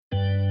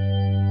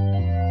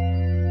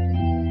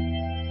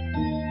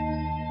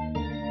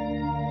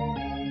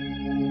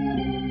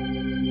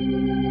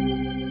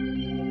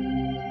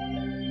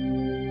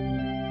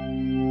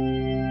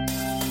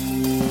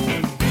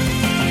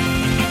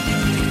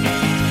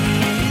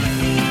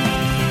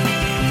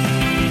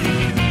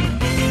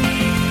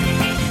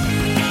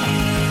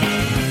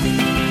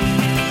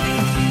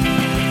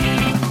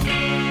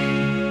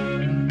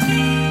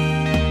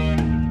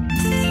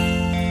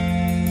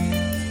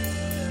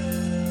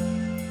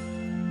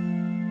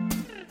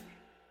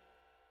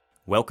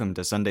Welcome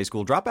to Sunday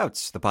School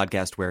Dropouts, the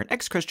podcast where an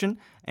ex-Christian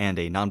and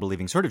a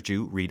non-believing sort of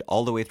Jew read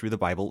all the way through the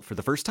Bible for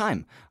the first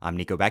time. I'm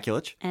Niko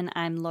Bakulich. And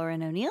I'm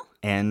Lauren O'Neill.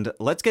 And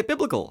let's get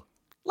biblical.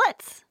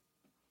 Let's!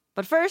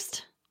 But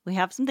first, we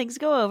have some things to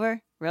go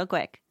over real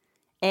quick.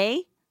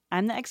 A,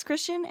 I'm the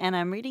ex-Christian, and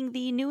I'm reading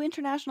the New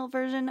International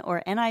Version,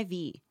 or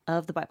NIV,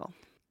 of the Bible.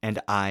 And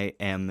I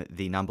am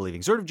the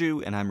non-believing sort of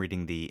Jew, and I'm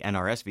reading the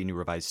NRSV, New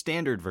Revised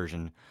Standard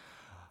Version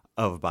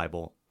of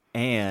Bible.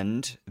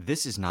 And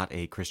this is not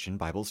a Christian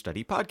Bible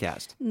study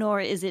podcast.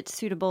 Nor is it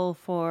suitable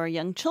for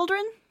young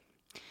children.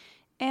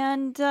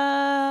 And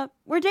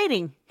we're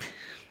dating.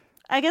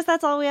 I guess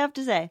that's all we have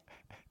to say.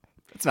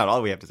 That's not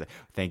all we have to say.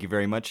 Thank you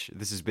very much.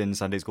 This has been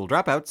Sunday School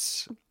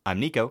Dropouts.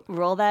 I'm Niko.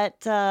 Roll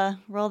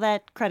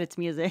that credits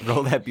music.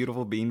 Roll that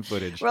beautiful bean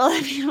footage. Roll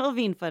that beautiful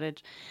bean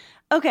footage.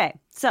 Okay,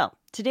 so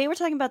today we're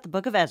talking about the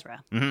book of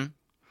Ezra. Mm-hmm.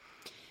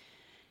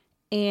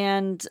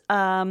 And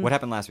what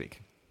happened last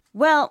week?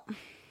 Well,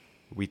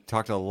 we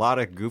talked a lot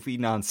of goofy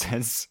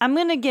nonsense. I'm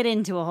going to get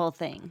into a whole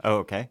thing. Oh,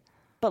 okay.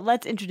 But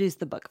let's introduce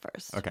the book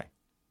first. Okay.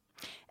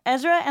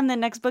 Ezra and the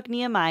next book,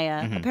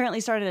 Nehemiah,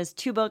 apparently started as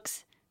two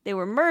books. They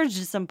were merged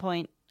at some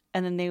point,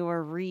 and then they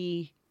were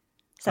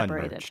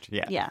separated. Unmerged,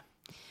 yeah.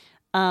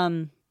 Yeah.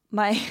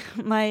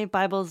 My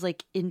Bible's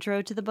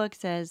intro to the book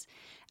says,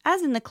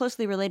 as in the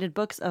closely related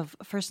books of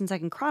 1st and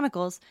 2nd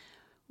Chronicles,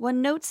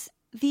 one notes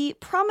the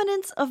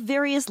prominence of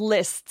various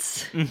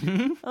lists.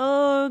 Mm-hmm.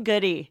 Oh,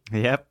 goody.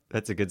 Yep,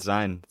 that's a good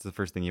sign. It's the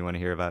first thing you want to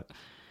hear about.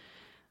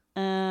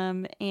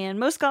 And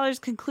most scholars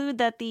conclude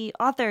that the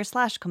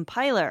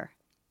author/compiler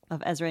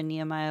of Ezra and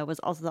Nehemiah was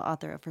also the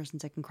author of 1st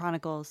and 2nd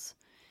Chronicles.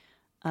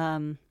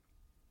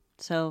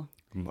 So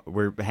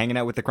we're hanging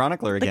out with the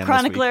chronicler again. The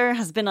chronicler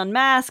has been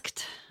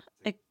unmasked,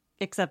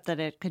 except that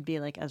it could be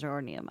like Ezra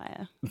or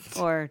Nehemiah,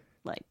 or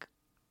like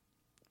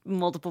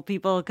multiple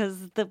people,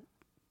 because the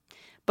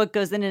book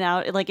goes in and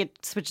out.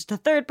 It switches to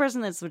third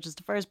person, it switches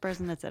to first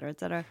person, etc.,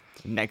 etc.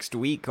 Next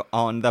week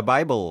on the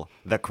Bible,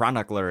 the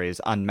chronicler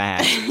is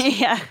unmasked.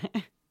 Yeah.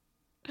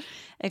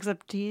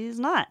 Except he's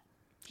not.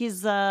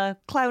 He's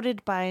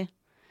clouded by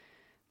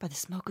the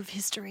smoke of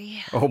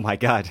history. Oh my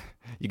God.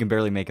 You can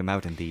barely make him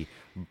out in the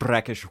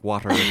brackish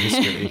water of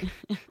history.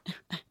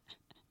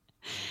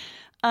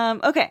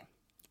 Okay.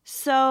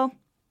 So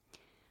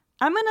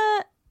I'm going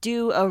to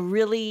do a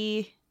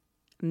really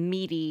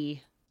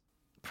meaty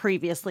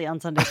previously on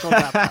Sunday School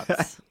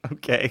Dropouts.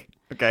 Okay.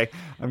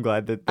 I'm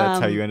glad that's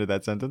how you ended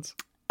that sentence.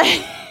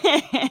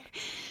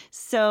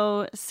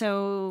 So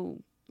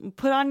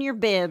put on your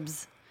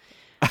bibs.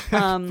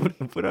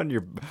 Put on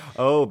your...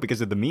 Oh,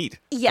 because of the meat.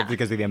 Yeah.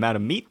 Because of the amount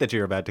of meat that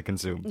you're about to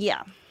consume.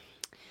 Yeah.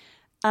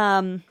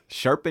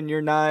 Sharpen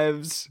your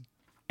knives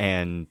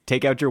and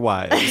take out your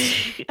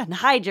wives. And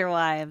hide your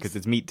wives. Because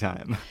it's meat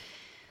time.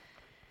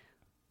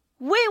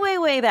 Way, way,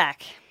 way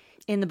back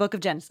in the book of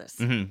Genesis,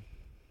 Mm-hmm.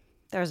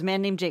 there was a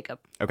man named Jacob,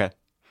 Okay.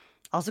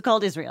 also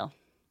called Israel,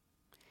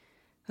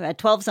 who had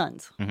 12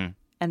 sons, Mm-hmm.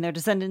 and their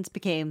descendants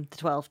became the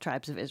 12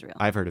 tribes of Israel.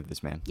 I've heard of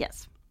this man.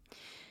 Yes.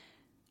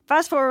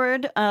 Fast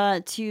forward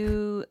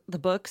to the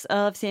books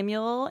of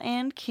Samuel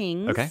and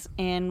Kings, Okay.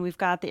 and we've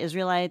got the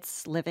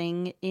Israelites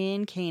living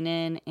in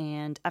Canaan,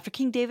 and after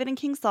King David and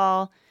King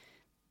Saul,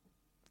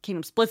 the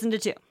kingdom splits into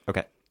two.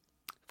 Okay.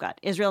 We've got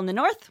Israel in the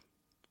north,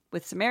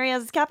 with Samaria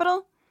as its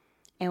capital,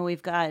 and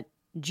we've got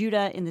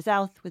Judah in the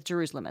south, with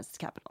Jerusalem as its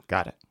capital.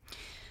 Got it.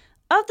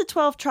 Of the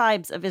 12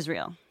 tribes of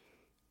Israel,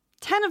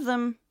 10 of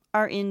them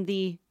are in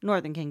the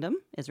northern kingdom,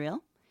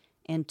 Israel,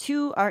 and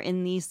 2 are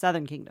in the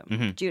southern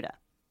kingdom, Judah.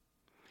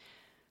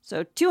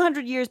 So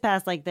 200 years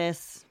passed like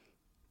this.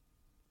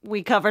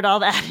 We covered all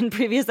that in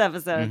previous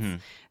episodes.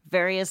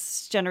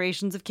 Various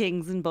generations of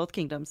kings in both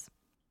kingdoms.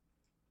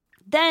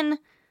 Then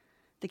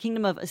the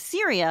kingdom of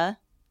Assyria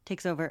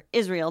takes over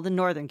Israel, the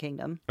northern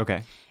kingdom,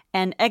 Okay.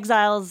 and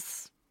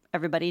exiles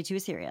everybody to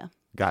Assyria.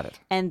 Got it.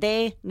 And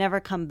they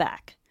never come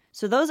back.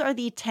 So those are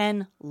the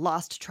 10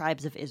 lost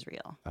tribes of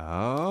Israel.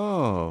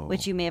 Oh.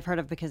 Which you may have heard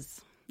of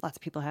because lots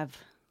of people have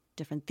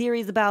different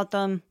theories about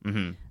them.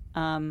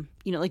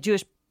 Mm-hmm.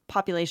 Jewish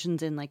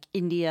populations in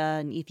India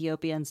and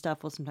Ethiopia and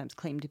stuff will sometimes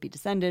claim to be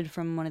descended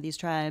from one of these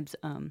tribes.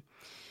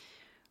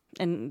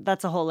 And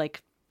that's a whole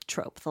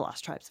trope, the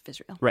lost tribes of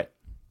Israel. Right.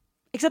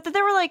 Except that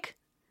there were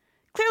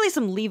clearly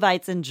some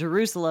Levites in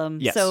Jerusalem.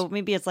 Yes. So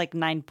maybe it's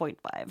 9.5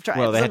 tribes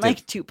Well, they and had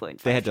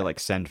 2.5. They had to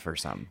send for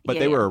some, but Yeah,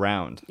 they yeah. were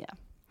around.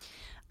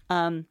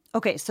 Yeah.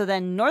 Okay, so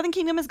then Northern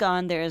Kingdom is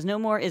gone. There is no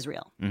more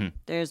Israel. Mm-hmm.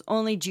 There's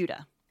only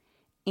Judah.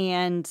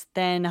 And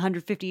then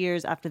 150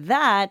 years after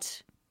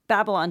that,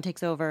 Babylon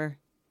takes over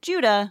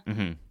Judah,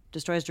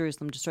 destroys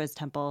Jerusalem, destroys the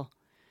temple,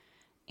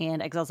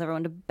 and exiles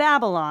everyone to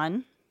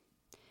Babylon.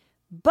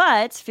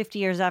 But 50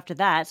 years after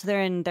that, so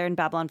they're in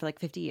Babylon for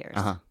 50 years,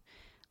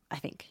 I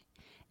think.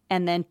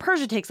 And then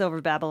Persia takes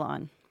over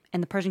Babylon,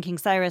 and the Persian king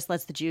Cyrus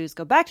lets the Jews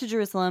go back to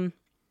Jerusalem.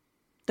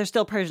 They're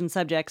still Persian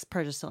subjects.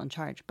 Persia's still in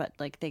charge, but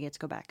they get to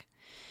go back.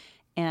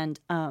 And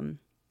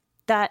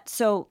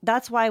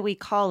that's why we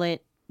call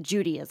it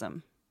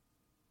Judaism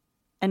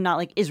and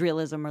not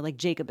Israelism or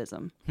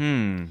Jacobism.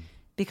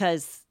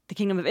 Because the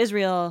kingdom of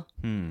Israel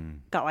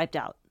got wiped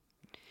out,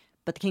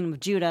 but the kingdom of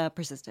Judah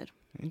persisted.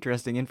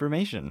 Interesting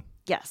information.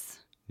 Yes.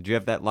 Did you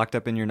have that locked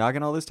up in your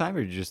noggin all this time,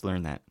 or did you just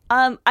learn that?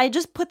 I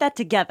just put that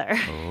together.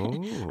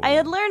 Oh. I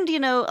had learned,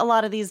 a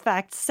lot of these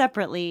facts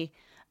separately,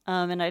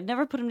 and I'd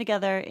never put them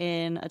together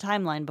in a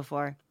timeline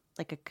before,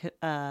 like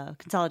a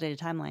consolidated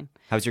timeline.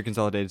 How's your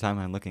consolidated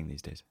timeline looking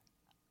these days?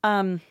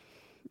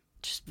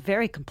 Just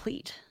very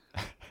complete.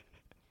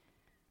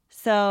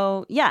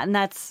 So, yeah, and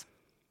that's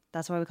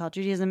why we call it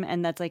Judaism,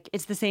 and that's like,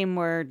 it's the same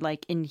word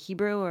like in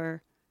Hebrew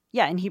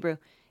in Hebrew,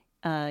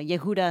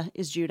 Yehuda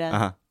is Judah.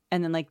 Uh-huh.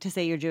 And then, like, to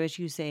say you're Jewish,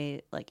 you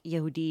say, like,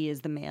 Yehudi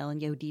is the male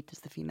and Yehudit is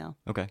the female.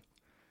 Okay.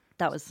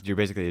 That was... You're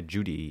basically a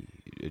Judaite.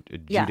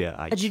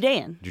 a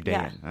Judean.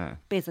 Judean. Yeah,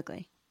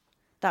 basically.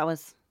 That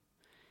was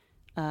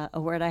a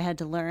word I had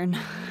to learn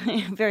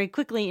very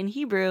quickly in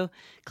Hebrew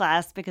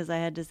class because I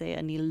had to say,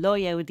 Ani lo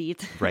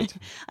Yehudit. Right.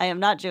 I am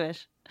not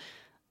Jewish.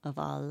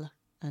 Aval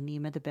ani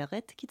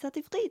medeberet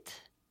kitzat ivrit.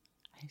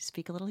 I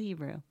speak a little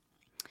Hebrew.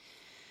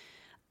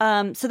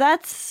 So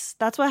that's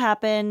what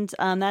happened.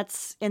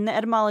 That's in the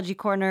etymology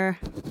corner.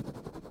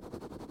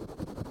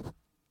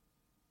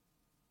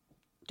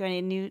 Do I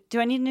need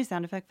a new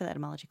sound effect for the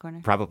etymology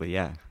corner? Probably,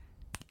 yeah.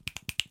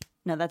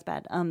 No, that's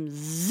bad.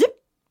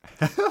 Zip.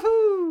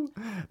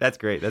 That's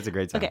great. That's a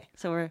great sound. Okay,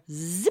 so we're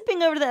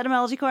zipping over to the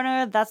etymology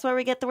corner. That's where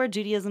we get the word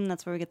Judaism.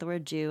 That's where we get the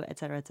word Jew,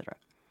 etc., etc.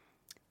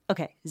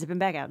 Okay, zipping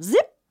back out.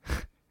 Zip.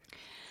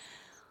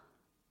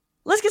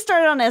 Let's get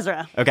started on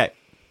Ezra. Okay.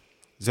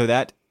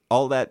 So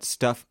all that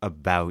stuff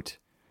about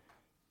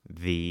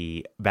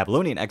the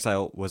Babylonian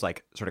exile was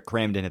like sort of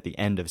crammed in at the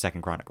end of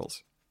 2nd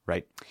Chronicles,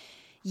 right?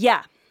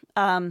 Yeah.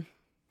 And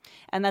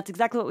that's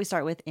exactly what we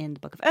start with in the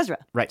book of Ezra.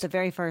 Right. The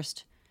very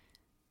first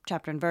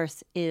chapter and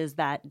verse is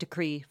that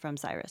decree from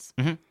Cyrus.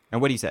 Mm-hmm.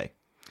 And what do you say?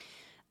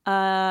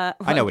 I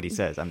know what he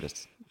says. I'm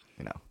just,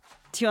 Do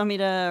you want me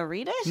to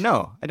read it?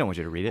 No, I don't want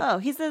you to read it. Oh,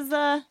 he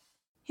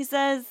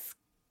says,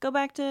 go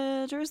back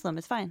to Jerusalem.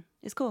 It's fine.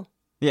 It's cool.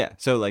 Yeah.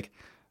 So like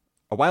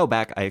a while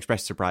back, I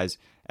expressed surprise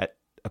at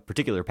a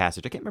particular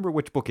passage. I can't remember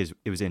which book it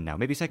was in now.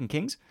 Maybe 2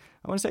 Kings,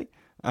 I want to say,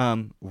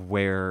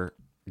 where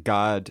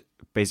God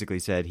basically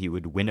said he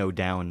would winnow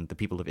down the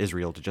people of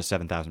Israel to just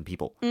 7,000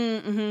 people.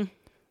 Mm-hmm.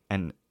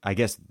 And I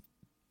guess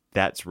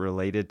that's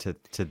related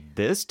to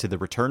the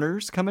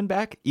returners coming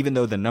back, even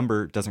though the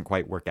number doesn't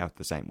quite work out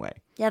the same way.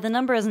 Yeah, the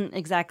number isn't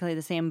exactly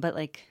the same, but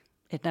like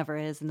it never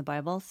is in the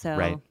Bible. So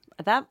right.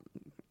 that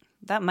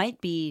might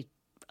be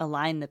a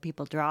line that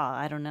people draw.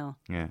 I don't know.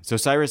 Yeah. So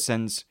Cyrus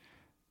sends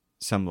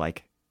some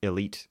like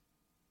elite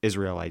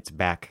Israelites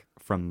back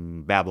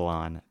from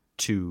Babylon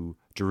to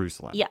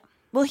Jerusalem. Yeah.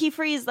 Well, he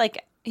frees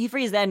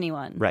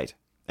anyone. Right.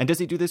 And does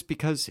he do this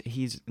because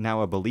he's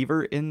now a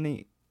believer in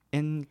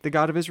the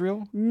God of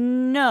Israel?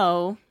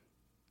 No.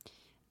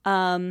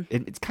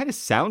 It kind of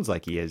sounds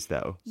like he is,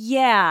 though.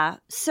 Yeah.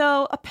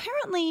 So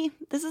apparently,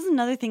 this is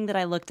another thing that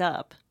I looked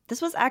up.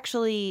 This was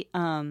actually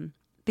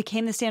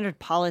became the standard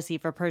policy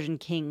for Persian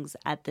kings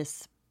at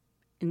this,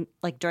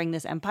 during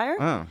this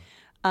empire.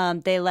 Oh.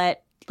 They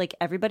let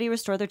everybody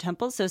restore their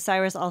temples. So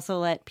Cyrus also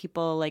let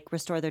people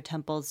restore their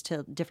temples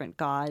to different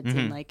gods,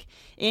 mm-hmm. and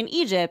in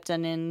Egypt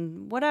and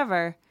in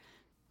whatever.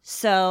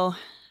 So.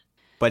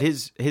 But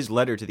his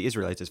letter to the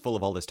Israelites is full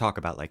of all this talk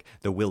about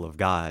the will of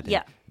God.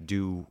 Yeah. And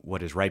do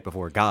what is right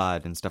before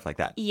God and stuff like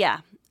that. Yeah.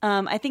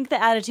 I think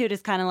the attitude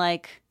is kind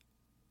of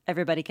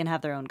everybody can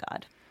have their own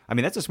God. I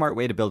mean, that's a smart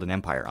way to build an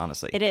empire,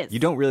 honestly. It is. You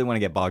don't really want to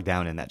get bogged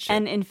down in that shit.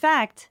 And in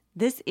fact,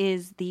 this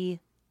is the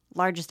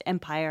largest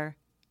empire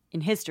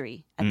in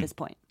history at this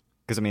point.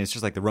 Because, I mean, it's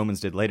just like the Romans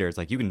did later. It's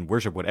you can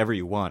worship whatever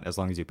you want as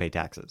long as you pay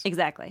taxes.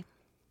 Exactly.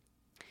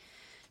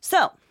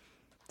 So,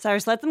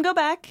 Cyrus lets them go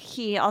back.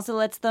 He also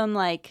lets them,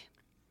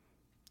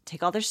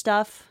 take all their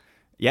stuff.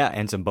 Yeah,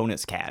 and some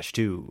bonus cash,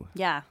 too.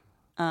 Yeah.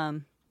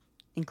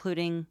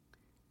 Including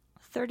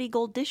 30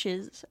 gold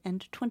dishes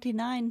and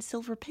 29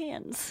 silver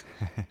pans.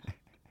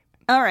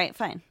 All right,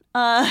 fine.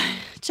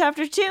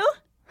 Chapter 2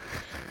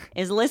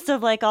 is a list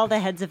of, all the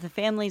heads of the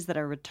families that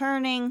are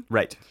returning.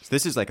 Right. So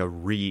this is a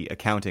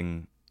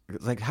re-accounting.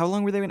 How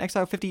long were they in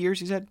exile? 50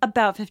 years, you said?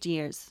 About 50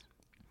 years.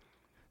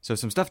 So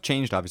some stuff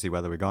changed, obviously,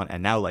 while they were gone.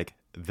 And now,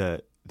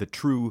 the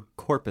true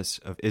corpus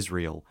of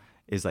Israel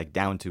is,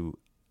 down to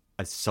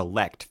a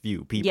select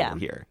few people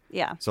here.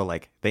 Yeah. So,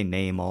 they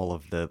name all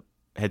of the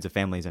heads of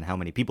families and how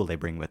many people they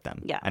bring with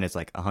them. Yeah. And it's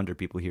 100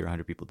 people here,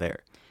 100 people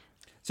there.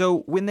 So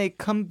when they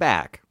come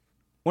back,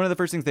 one of the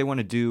first things they want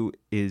to do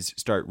is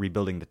start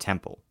rebuilding the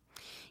temple.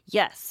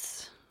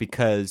 Yes.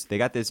 Because they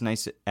got this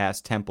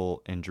nice-ass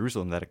temple in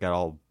Jerusalem that got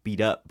all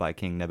beat up by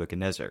King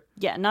Nebuchadnezzar.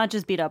 Yeah, not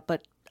just beat up,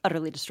 but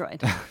utterly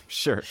destroyed.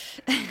 Sure.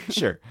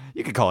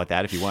 You could call it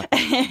that if you want.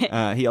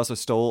 He also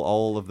stole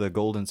all of the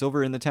gold and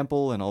silver in the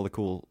temple and all the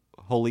cool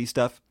holy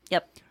stuff.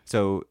 Yep.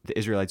 So the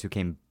Israelites who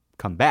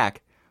come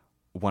back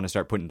want to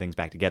start putting things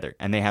back together.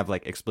 And they have,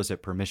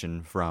 explicit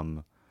permission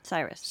from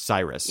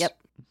Cyrus. Yep.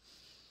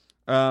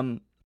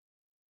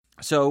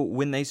 So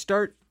when they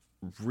start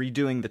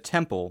redoing the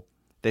temple,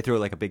 they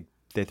throw a big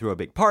they throw a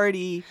big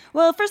party.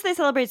 Well, first they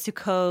celebrate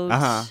Sukkot.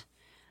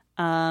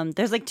 Uh-huh.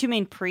 There's like two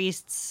main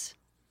priests.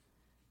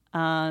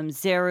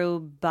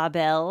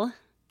 Zerubbabel,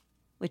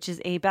 which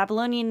is a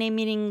Babylonian name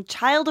meaning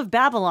child of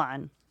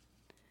Babylon.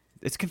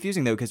 It's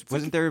confusing, though, because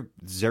wasn't there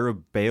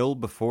Zerubbabel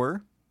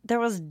before? There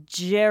was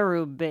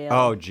Jerubbaal.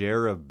 Oh,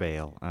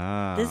 Jerubbaal.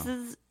 Ah.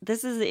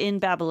 This is in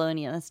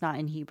Babylonia. That's not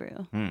in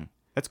Hebrew.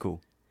 That's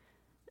cool.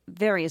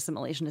 Very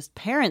assimilationist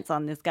parents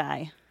on this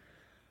guy.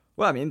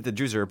 Well, I mean, the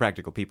Jews are a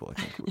practical people,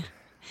 I think.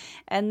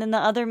 And then the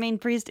other main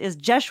priest is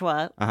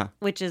Jeshua,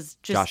 which is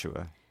just...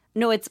 Joshua.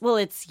 No, it's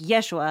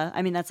Yeshua.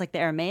 I mean, that's like the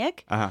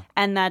Aramaic.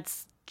 And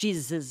that's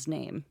Jesus'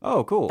 name.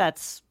 Oh, cool.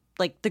 That's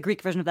like the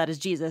Greek version of that is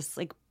Jesus.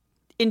 Like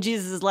in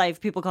Jesus'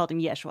 life, people called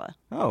him Yeshua.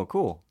 Oh,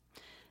 cool.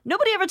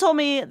 Nobody ever told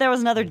me there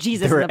was another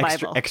Jesus in the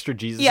Bible. Extra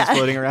Jesus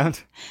floating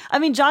around? I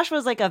mean,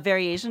 Joshua's like a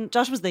variation.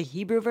 Joshua's the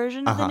Hebrew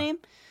version of the name.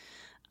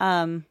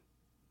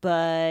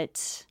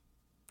 But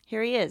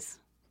here he is.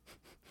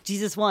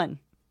 Jesus won.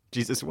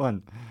 Jesus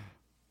won.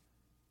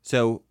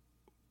 So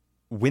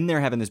when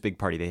they're having this big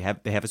party, they have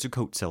a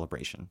Sukkot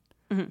celebration.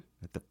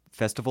 At the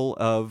Festival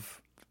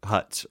of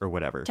Huts or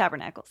whatever.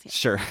 Tabernacles, yeah.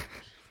 Sure.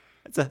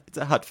 It's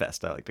a hut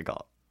fest, I like to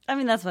call it. I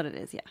mean, that's what it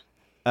is,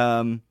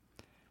 yeah.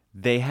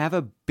 They have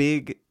a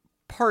big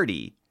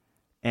party,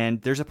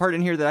 and there's a part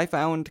in here that I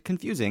found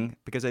confusing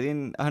because I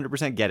didn't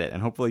 100% get it,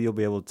 and hopefully you'll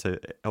be able to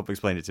help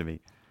explain it to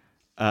me.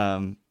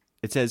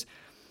 It says,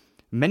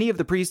 many of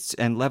the priests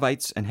and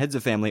Levites and heads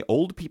of family,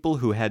 old people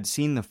who had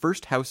seen the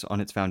first house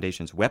on its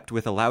foundations, wept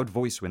with a loud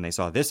voice when they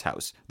saw this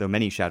house, though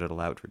many shouted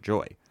aloud for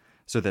joy,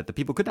 so that the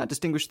people could not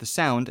distinguish the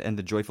sound and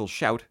the joyful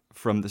shout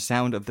from the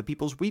sound of the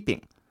people's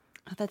weeping.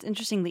 Oh, that's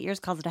interesting. The ears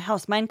calls it a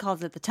house. Mine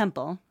calls it the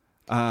temple.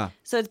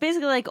 So it's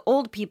basically like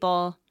old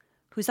people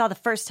who saw the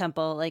first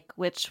temple, like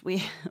which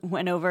we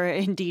went over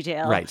in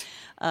detail. Right.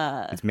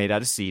 It's made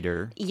out of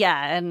cedar.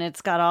 Yeah, and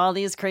it's got all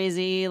these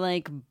crazy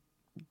like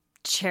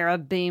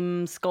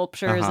cherubim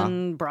sculptures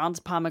and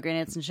bronze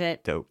pomegranates and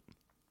shit. Dope.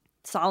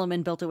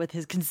 Solomon built it with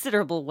his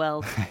considerable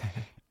wealth.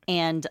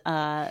 And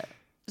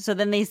so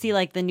then they see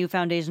like the new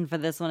foundation for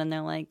this one and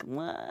they're like,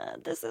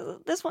 what?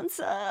 This one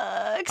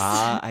sucks.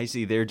 I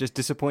see. They're just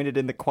disappointed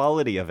in the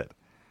quality of it.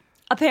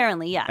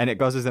 Apparently, yeah. And it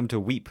causes them to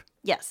weep.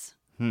 Yes.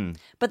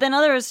 But then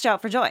others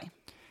shout for joy.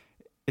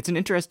 It's an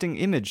interesting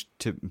image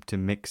to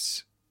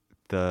mix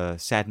the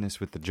sadness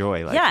with the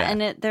joy like that. Yeah,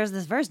 and there's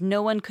this verse,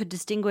 no one could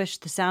distinguish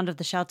the sound of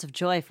the shouts of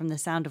joy from the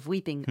sound of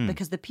weeping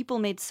because the people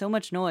made so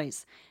much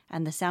noise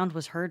and the sound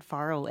was heard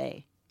far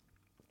away.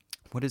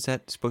 What is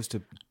that supposed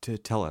to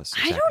tell us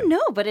exactly? I don't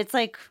know, but it's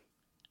like,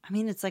 I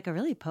mean, it's like a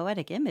really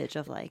poetic image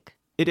of like...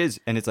 It is,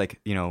 and it's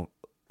like,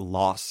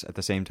 loss at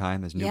the same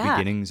time as new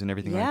beginnings and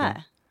everything like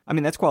that. I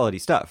mean, that's quality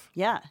stuff.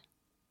 Yeah.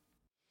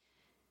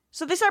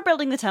 So they start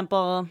building the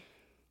temple.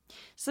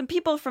 Some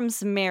people from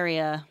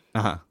Samaria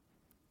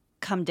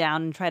come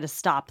down and try to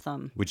stop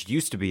them. Which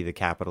used to be the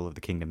capital of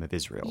the Kingdom of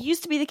Israel.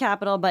 Used to be the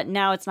capital, but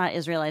now it's not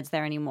Israelites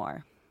there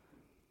anymore.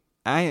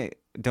 I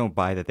don't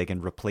buy that they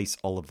can replace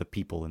all of the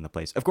people in the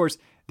place. Of course,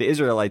 the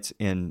Israelites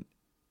in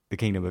the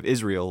Kingdom of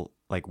Israel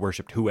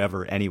worshipped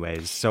whoever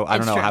anyways, so I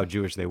don't know how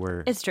Jewish they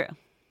were. It's true.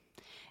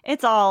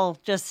 It's all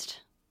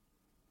just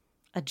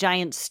a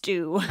giant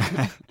stew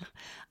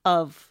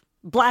of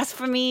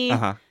blasphemy,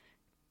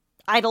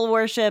 idol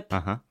worship,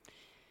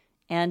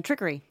 and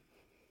trickery.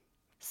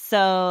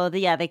 So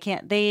they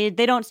can't. They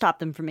don't stop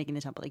them from making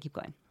the temple. They keep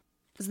going.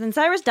 So then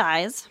Cyrus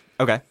dies.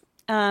 Okay.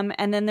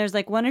 And then there's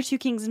one or two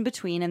kings in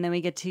between, and then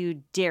we get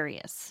to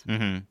Darius.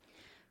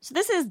 So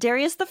this is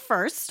Darius the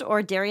First,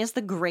 or Darius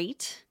the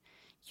Great.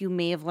 You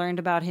may have learned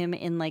about him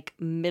in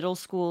middle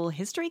school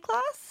history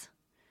class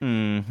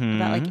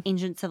about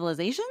ancient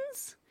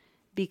civilizations,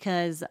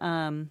 because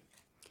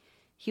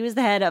he was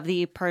the head of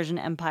the Persian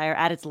Empire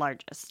at its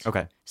largest.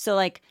 Okay.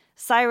 So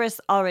Cyrus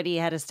already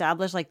had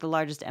established the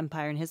largest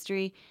empire in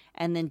history,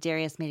 and then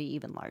Darius made it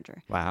even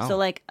larger. Wow.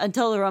 So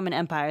until the Roman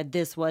Empire,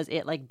 this was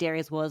it.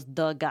 Darius was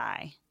the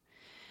guy.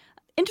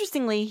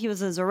 Interestingly, he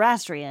was a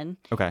Zoroastrian.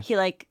 Okay. He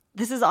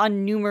this is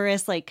on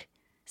numerous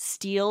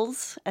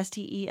steles,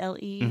 stele,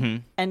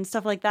 and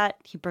stuff like that.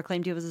 He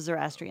proclaimed he was a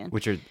Zoroastrian,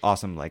 which are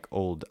awesome,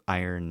 old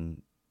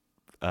iron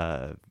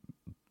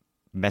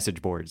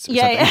message boards. Or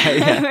yeah.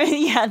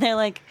 something. Yeah,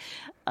 they're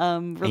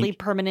really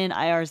permanent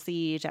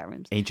IRC chat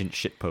rooms. Ancient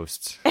shit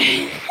posts.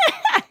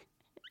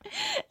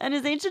 And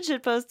his ancient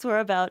shit posts were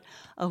about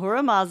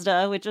Ahura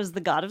Mazda, which was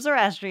the god of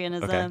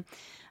Zoroastrianism. Okay.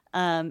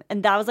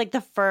 And that was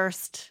the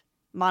first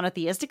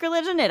monotheistic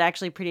religion. It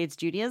actually predates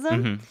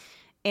Judaism.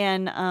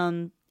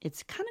 And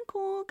it's kind of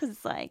cool because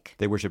it's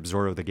they worship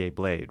Zorro the Gay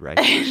Blade, right?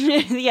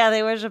 Yeah,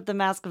 they worship the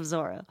Mask of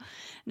Zorro.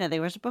 No, they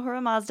worship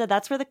Ahura Mazda.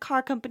 That's where the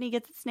car company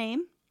gets its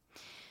name.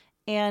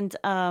 And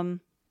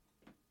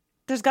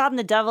there's God and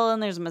the devil,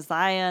 and there's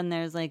Messiah, and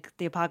there's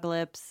the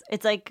apocalypse.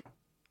 It's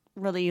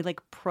really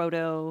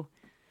proto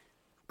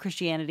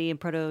Christianity and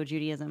proto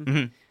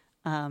Judaism.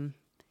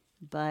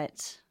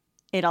 But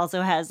it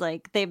also has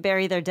they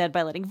bury their dead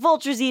by letting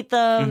vultures eat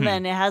them,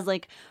 and it has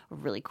a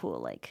really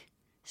cool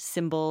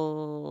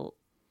symbol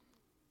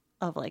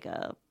of like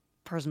a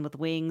person with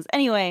wings.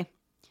 Anyway,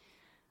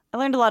 I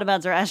learned a lot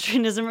about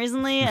Zoroastrianism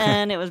recently,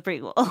 and it was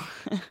pretty cool.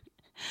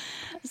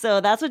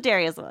 So that's what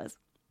Darius was.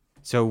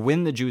 So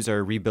when the Jews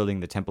are rebuilding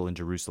the temple in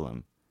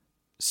Jerusalem,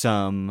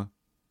 some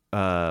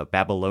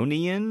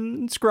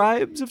Babylonian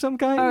scribes of some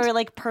kind? Or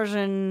like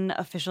Persian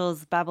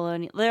officials,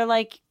 Babylonian. They're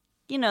like,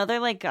 I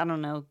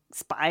don't know,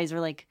 spies or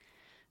like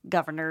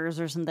governors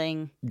or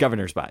something.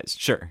 Governor spies,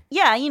 sure.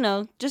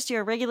 Yeah, just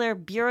your regular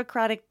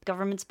bureaucratic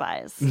government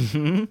spies.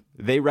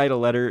 They write a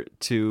letter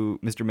to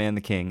Mr. Man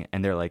the King,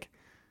 and they're like,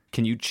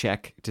 can you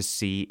check to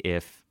see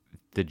if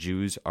the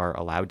Jews are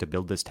allowed to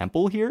build this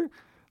temple here?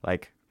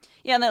 Like,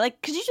 yeah, and they're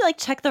like, could you like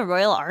check the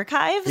royal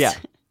archives? Yeah.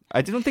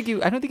 I don't think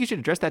you should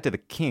address that to the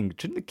king.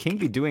 Shouldn't the king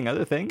be doing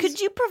other things? Could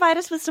you provide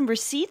us with some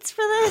receipts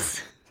for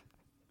this?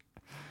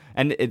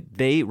 And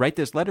they write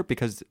this letter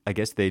because I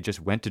guess they just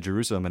went to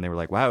Jerusalem and they were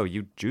like, wow,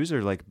 you Jews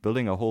are like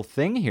building a whole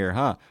thing here,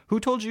 huh? Who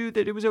told you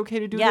that it was okay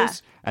to do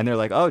this? And they're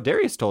like, oh,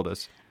 Darius told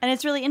us. And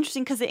it's really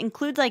interesting because it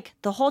includes like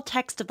the whole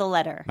text of the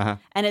letter.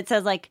 And it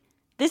says like,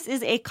 this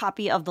is a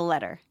copy of the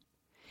letter.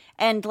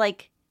 And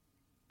like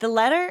the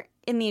letter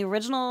in the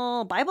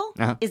original Bible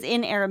is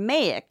in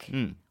Aramaic,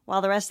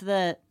 while the rest of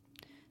the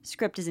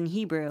script is in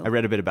Hebrew. I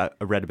read a bit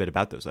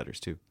about those letters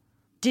too.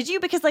 Did you?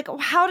 Because like,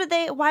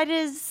 why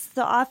does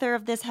the author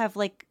of this have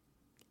like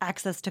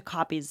access to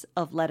copies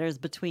of letters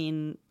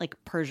between like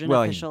Persian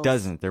officials? Well, he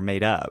doesn't. They're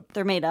made up.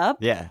 They're made up?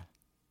 Yeah.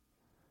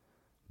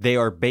 They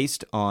are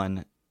based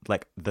on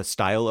like the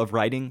style of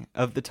writing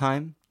of the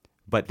time,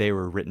 but they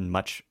were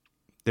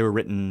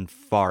written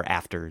far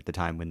after the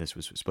time when this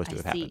was supposed to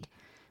have happened.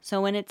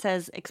 So when it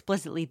says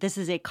explicitly, this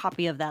is a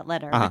copy of that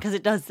letter, because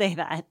it does say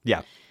that.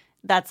 Yeah.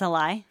 That's a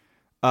lie?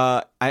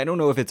 I don't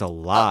know if it's a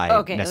lie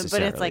necessarily.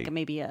 But it's like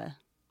maybe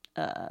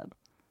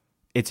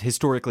it's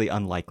historically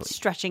unlikely.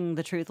 Stretching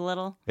the truth a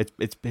little?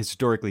 It's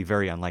historically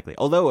very unlikely.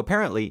 Although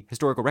apparently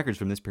historical records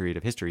from this period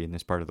of history in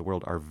this part of the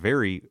world are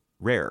very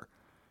rare.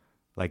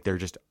 Like there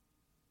just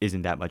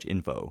isn't that much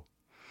info.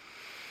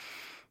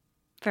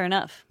 Fair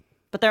enough.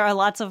 But there are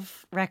lots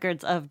of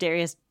records of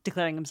Darius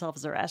declaring himself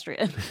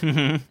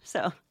Zoroastrian.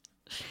 So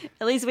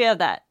at least we have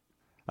that.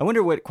 I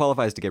wonder what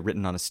qualifies to get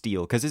written on a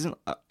stele, because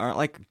aren't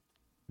like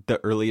the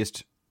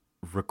earliest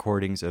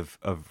recordings of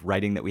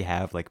writing that we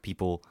have, like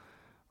people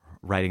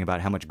writing about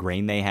how much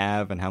grain they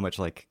have and how much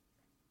like,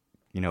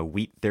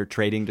 wheat they're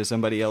trading to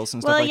somebody else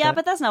and stuff like that? Well, yeah,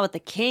 but that's not what the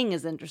king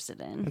is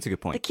interested in. That's a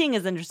good point. The king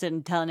is interested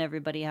in telling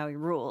everybody how he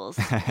rules,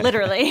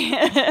 literally.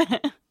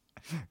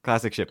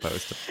 Classic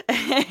shitpost.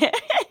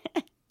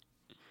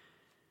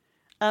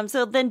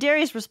 So then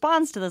Darius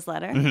responds to this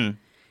letter,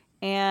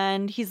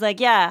 and he's like,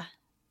 yeah,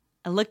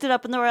 I looked it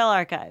up in the Royal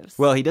Archives.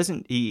 Well, he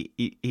doesn't. He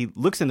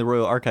looks in the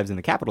Royal Archives in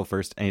the capital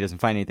first, and he doesn't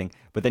find anything.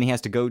 But then he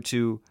has to go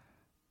to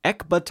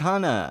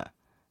Ecbatana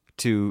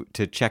to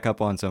check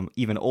up on some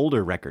even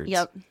older records.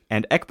 Yep.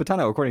 And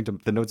Ecbatana, according to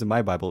the notes in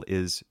my Bible,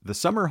 is the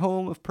summer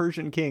home of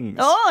Persian kings.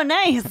 Oh,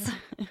 nice.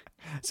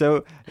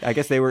 So I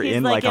guess they were He's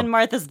in like in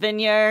Martha's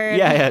Vineyard.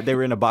 Yeah, they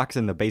were in a box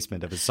in the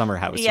basement of his summer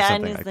house or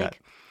something like that.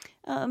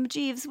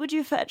 Jeeves, would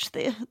you fetch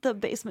the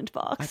basement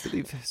box? I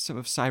believe some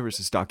of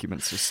Cyrus's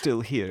documents are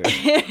still here.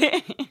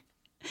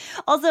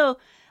 Also,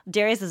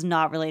 Darius is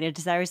not related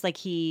to Cyrus. Like,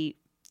 he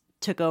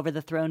took over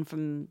the throne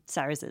from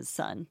Cyrus's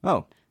son.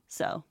 Oh.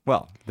 So.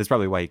 Well, that's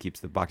probably why he keeps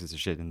the boxes of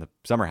shit in the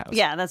summer house.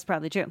 Yeah, that's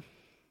probably true.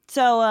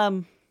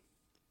 So,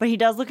 but he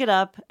does look it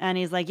up, and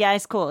he's like, yeah,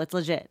 it's cool. It's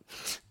legit.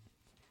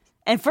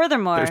 And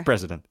furthermore. There's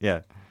precedent,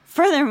 yeah.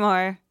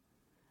 Furthermore,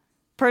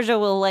 Persia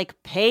will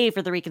like pay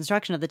for the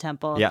reconstruction of the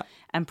temple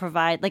and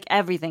provide like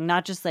everything,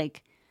 not just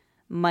like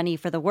money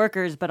for the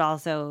workers, but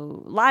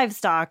also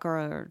livestock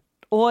or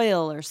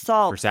oil or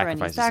salt for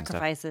any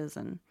sacrifices.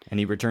 And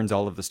he returns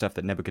all of the stuff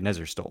that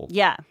Nebuchadnezzar stole.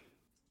 Yeah.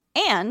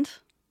 And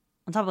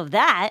on top of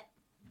that,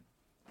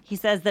 he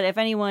says that if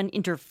anyone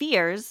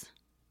interferes,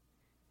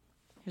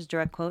 here's a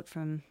direct quote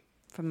from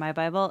my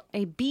Bible,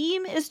 a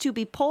beam is to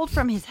be pulled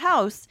from his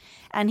house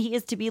and he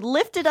is to be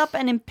lifted up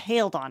and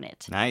impaled on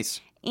it.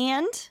 Nice.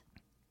 And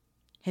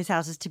his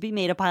house is to be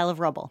made a pile of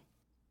rubble.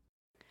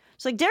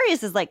 So like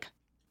Darius is like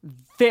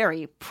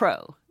very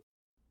pro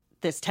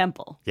this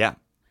temple. Yeah.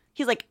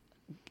 He's like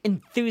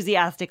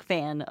enthusiastic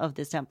fan of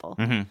this temple.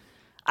 Mm-hmm.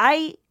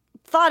 I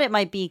thought it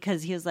might be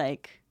because he was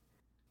like,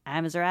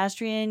 I'm a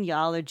Zoroastrian,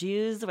 y'all are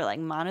Jews. We're like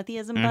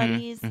monotheism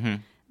buddies. Mm-hmm.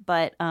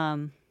 But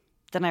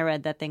then I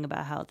read that thing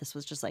about how this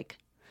was just like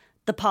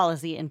the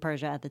policy in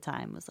Persia at the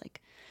time was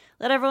like,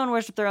 let everyone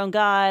worship their own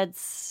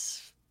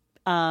gods.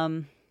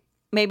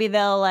 Maybe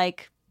they'll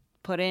like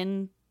put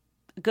in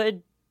a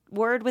good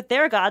word with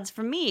their gods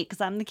for me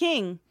because I'm the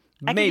king.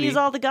 I can use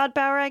all the god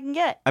power I can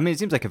get. I mean, it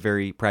seems like a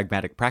very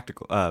pragmatic,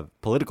 practical,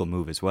 political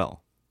move as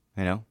well.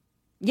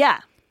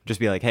 Yeah. Just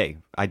be like, hey,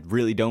 I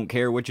really don't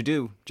care what you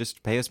do.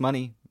 Just pay us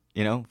money.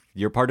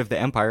 You're part of the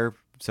empire,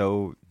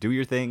 so do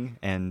your thing,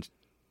 and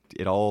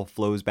it all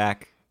flows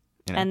back.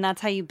 And that's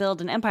how you build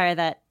an empire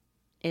that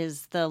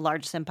is the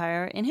largest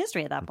empire in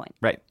history at that point.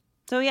 Right.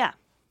 So yeah.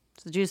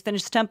 So the Jews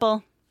finish the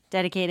temple,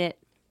 dedicate it,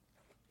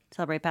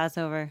 celebrate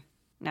Passover.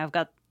 Now I've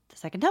got the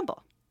Second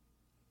Temple.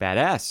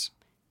 Badass.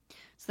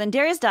 So then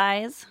Darius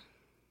dies,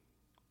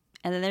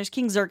 and then there's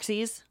King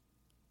Xerxes.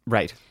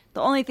 Right.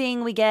 The only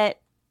thing we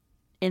get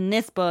in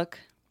this book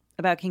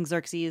about King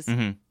Xerxes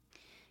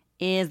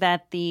is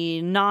that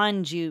the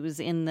non-Jews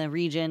in the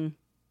region,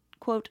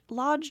 quote,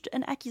 lodged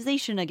an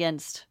accusation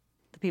against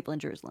the people in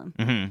Jerusalem.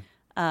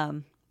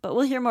 But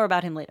we'll hear more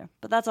about him later.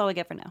 But that's all we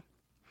get for now.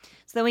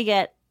 So then we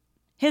get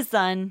his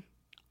son,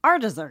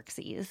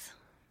 Artaxerxes.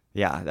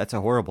 Yeah, that's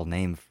a horrible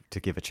name to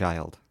give a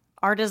child.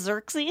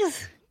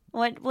 Artaxerxes?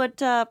 What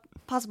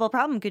possible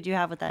problem could you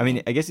have with that? I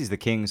mean, I guess he's the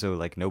king, so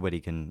like nobody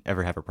can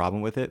ever have a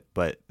problem with it,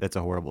 but that's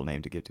a horrible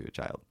name to give to a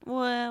child.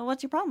 Well,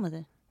 what's your problem with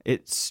it?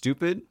 It's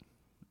stupid.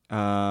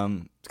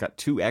 It's got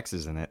 2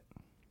 X's in it.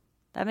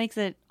 That makes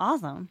it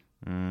awesome.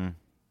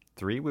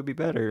 3 would be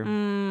better.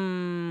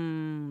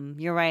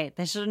 You're right.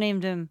 They should have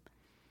named him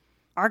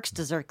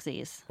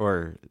Artaxerxes.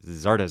 Or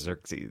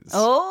Zartaxerxes.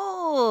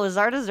 Oh,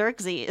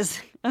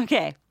 Zartaxerxes.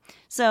 Okay.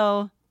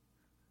 So,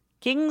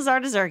 King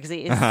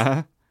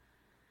Zartaxerxes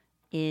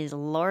is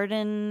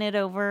lording it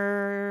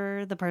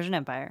over the Persian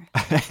Empire.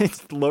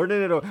 It's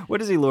lording it over.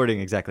 What is he lording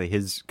exactly?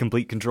 His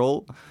complete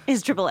control?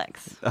 His triple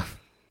X.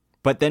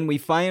 But then we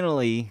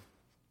finally,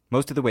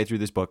 most of the way through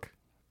this book,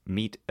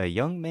 meet a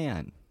young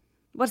man.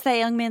 What's that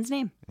young man's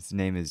name? His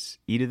name is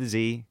E to the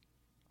Z,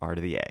 R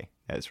to the A,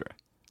 Ezra.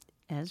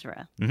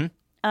 Ezra.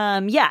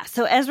 Yeah,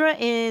 so Ezra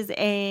is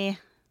a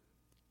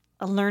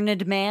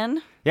learned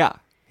man. Yeah,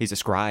 he's a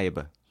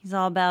scribe. He's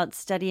all about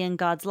studying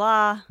God's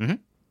law,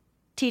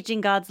 teaching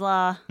God's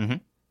law,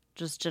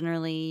 just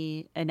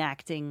generally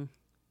enacting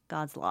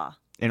God's law.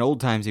 In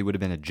old times, he would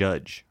have been a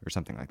judge or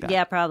something like that.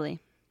 Yeah, probably.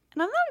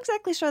 And I'm not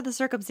exactly sure of the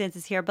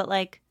circumstances here, but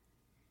like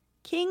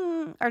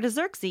King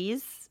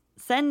Artaxerxes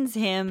sends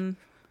him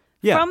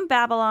from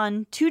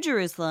Babylon to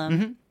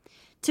Jerusalem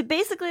to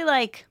basically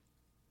like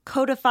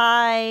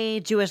codify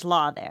Jewish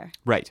law there.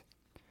 Right.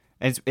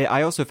 And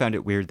I also found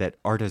it weird that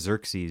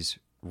Artaxerxes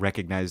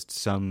recognized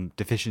some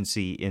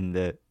deficiency in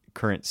the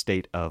current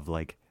state of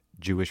like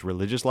Jewish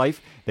religious life,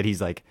 that he's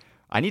like,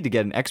 I need to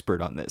get an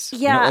expert on this.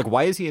 Yeah. Like,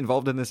 why is he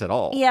involved in this at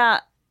all?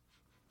 Yeah.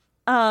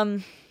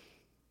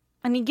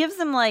 And he gives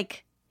them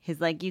like,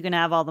 he's like, you can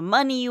have all the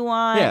money you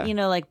want,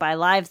 like buy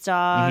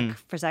livestock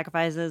for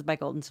sacrifices, buy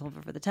gold and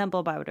silver for the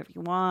temple, buy whatever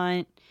you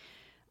want.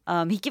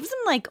 He gives them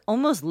like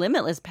almost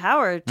limitless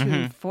power to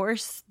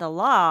enforce the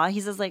law. He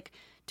says like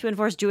to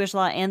enforce Jewish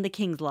law and the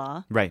king's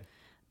law. Right.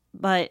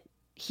 But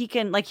he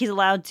can, like, he's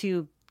allowed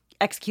to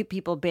execute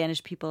people,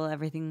 banish people,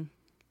 everything.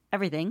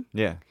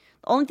 Yeah.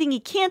 The only thing he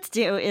can't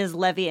do is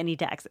levy any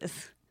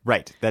taxes.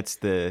 Right. That's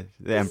the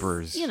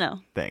emperor's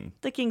thing.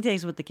 The king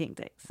takes what the king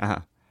takes.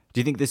 Do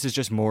you think this is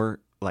just more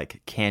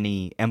like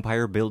canny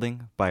empire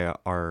building by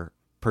our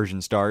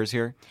Persian stars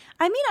here?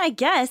 I mean, I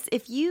guess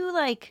if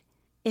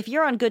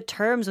you're on good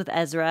terms with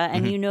Ezra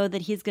and you know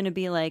that he's going to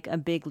be like a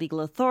big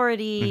legal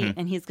authority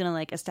and he's going to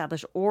like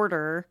establish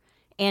order,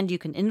 and you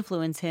can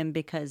influence him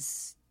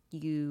because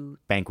you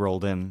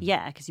bankrolled him.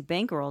 Yeah, because you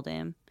bankrolled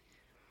him.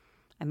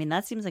 I mean,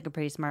 that seems like a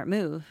pretty smart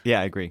move.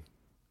 Yeah, I agree.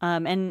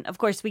 And of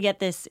course, we get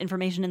this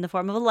information in the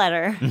form of a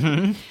letter,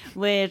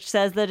 which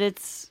says that it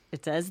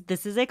says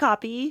this is a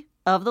copy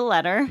of the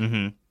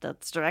letter.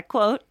 That's direct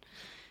quote.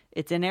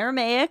 It's in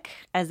Aramaic,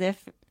 as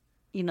if,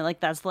 like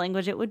that's the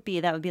language it would be.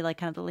 That would be like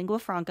kind of the lingua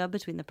franca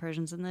between the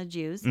Persians and the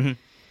Jews. And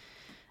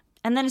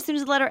then as soon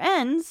as the letter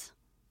ends,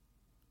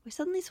 we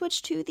suddenly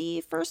switch to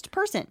the first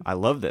person. I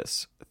love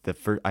this.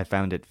 I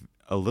found it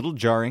a little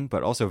jarring,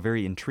 but also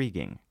very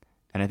intriguing.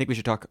 And I think we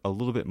should talk a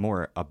little bit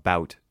more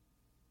about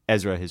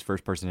Ezra, his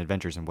first-person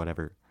adventures and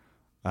whatever.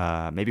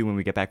 Maybe when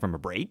we get back from a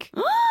break?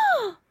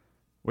 What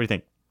do you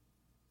think?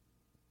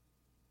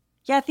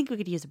 Yeah, I think we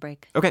could use a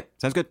break. Okay,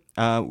 sounds good.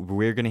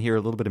 We're going to hear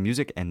a little bit of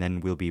music, and then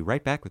we'll be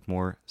right back with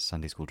more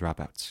Sunday School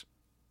Dropouts.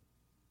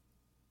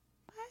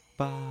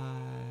 Bye.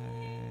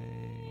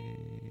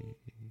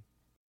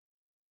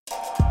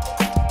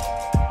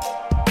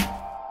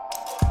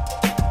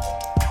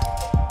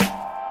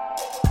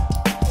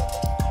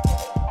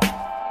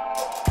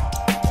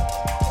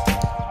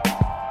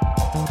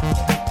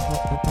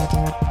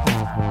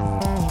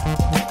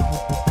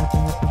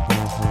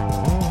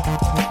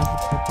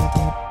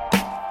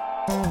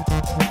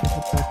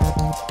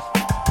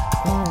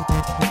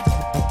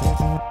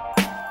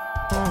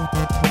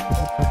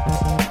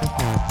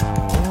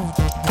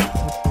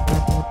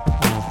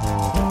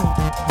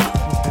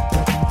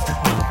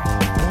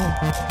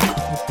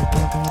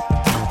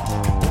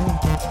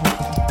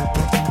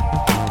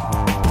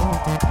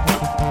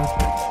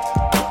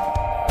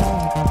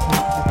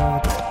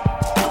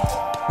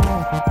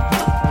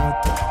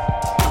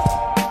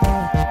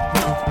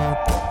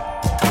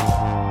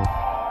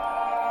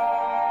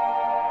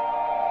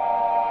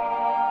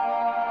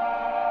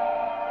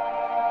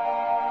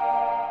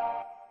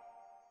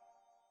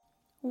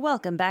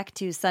 Welcome back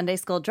to Sunday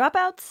School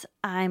Dropouts.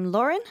 I'm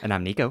Lauren. And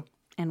I'm Niko.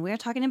 And we're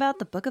talking about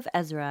the book of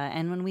Ezra.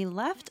 And when we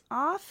left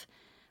off,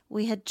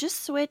 we had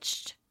just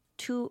switched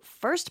to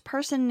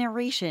first-person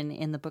narration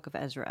in the book of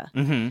Ezra.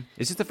 Mm-hmm.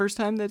 Is this the first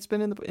time that's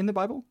been in the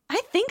Bible?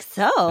 I think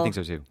so. I think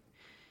so too.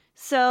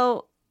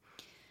 So,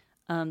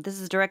 this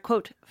is a direct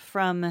quote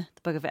from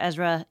the book of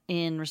Ezra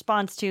in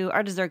response to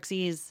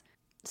Artaxerxes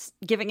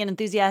giving an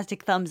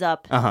enthusiastic thumbs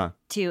up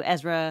to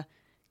Ezra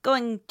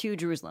going to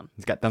Jerusalem.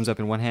 He's got thumbs up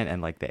in one hand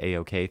and like the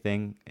A-OK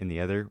thing in the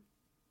other.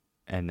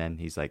 And then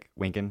he's like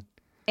winking.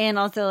 And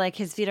also like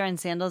his feet are in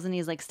sandals and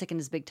he's like sticking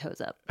his big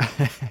toes up.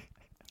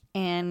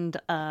 And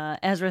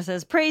Ezra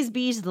says, "Praise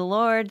be to the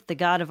Lord, the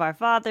God of our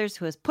fathers,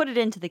 who has put it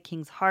into the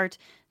king's heart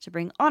to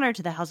bring honor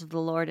to the house of the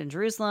Lord in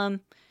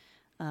Jerusalem,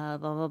 blah,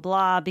 blah,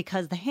 blah,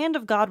 because the hand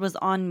of God was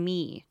on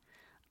me.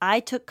 I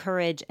took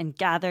courage and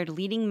gathered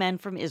leading men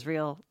from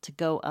Israel to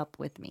go up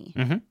with me."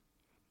 Mm-hmm.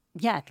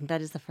 Yeah, I think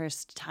that is the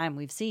first time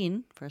we've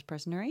seen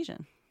first-person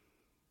narration.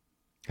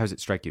 How does it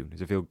strike you?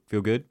 Does it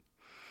feel good?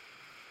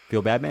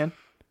 Feel bad, man?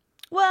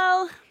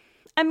 Well,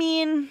 I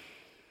mean,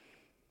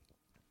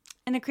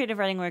 in a creative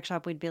writing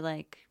workshop, we'd be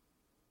like,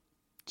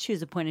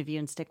 choose a point of view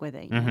and stick with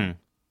it. You know?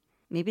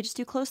 Maybe just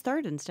do close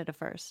third instead of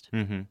first.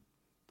 Mm-hmm.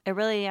 It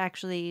really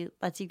actually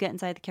lets you get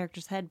inside the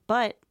character's head,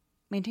 but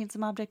maintains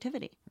some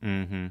objectivity.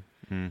 Mm-hmm.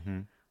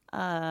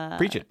 Mm-hmm.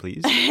 Preach it,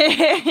 please.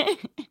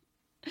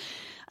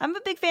 I'm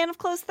a big fan of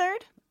close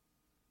third.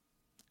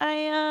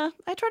 I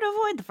try to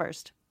avoid the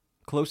first.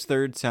 Close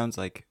third sounds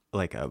like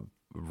a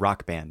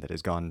rock band that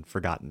has gone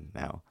forgotten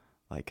now.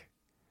 Like,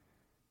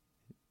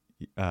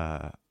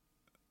 what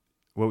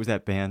was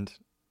that band?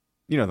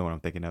 You know the one I'm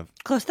thinking of.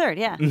 Close third,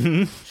 yeah.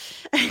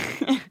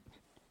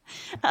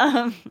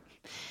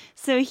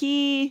 So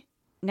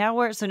now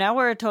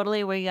we're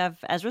totally where you have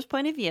Ezra's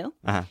point of view,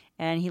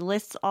 and he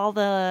lists all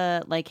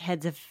the like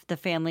heads of the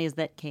families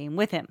that came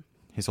with him.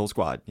 His whole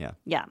squad, yeah.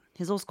 Yeah,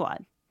 his whole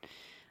squad.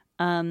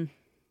 And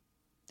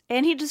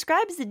he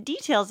describes the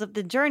details of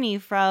the journey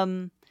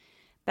from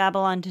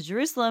Babylon to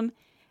Jerusalem,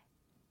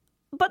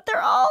 but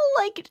they're all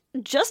like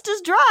just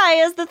as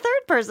dry as the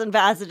third person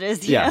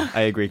passages. You know?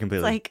 I agree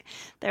completely. It's like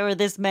there were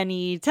this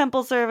many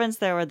temple servants,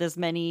 there were this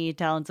many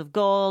talents of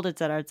gold, et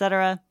cetera, et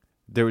cetera.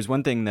 There was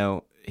one thing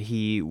though,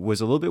 he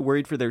was a little bit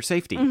worried for their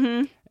safety.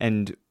 Mm-hmm.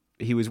 And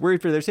he was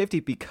worried for their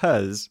safety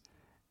because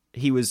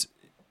he was,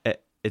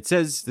 it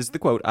says, this is the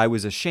quote, "I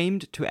was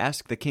ashamed to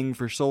ask the king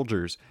for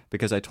soldiers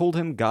because I told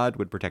him God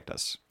would protect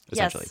us,"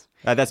 essentially.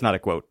 Yes. That's not a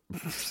quote.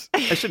 I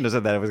shouldn't have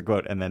said that it was a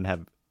quote and then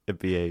have it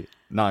be a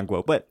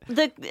non-quote, but...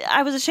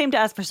 I was ashamed to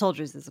ask for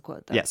soldiers is a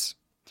quote, though. Yes.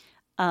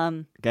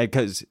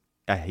 Because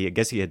I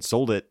guess he had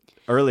sold it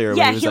earlier.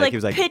 Yeah, when he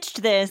was like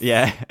pitched this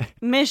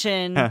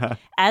mission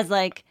as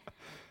like,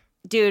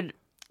 dude,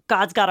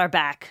 God's got our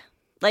back.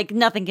 Like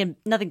nothing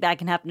bad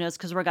can happen to us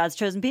because we're God's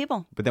chosen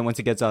people. But then once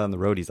he gets out on the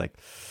road, he's like,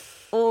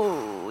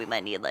 "Oh, we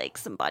might need like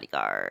some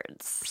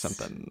bodyguards or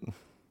something."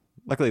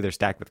 Luckily, they're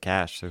stacked with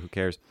cash, so who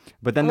cares?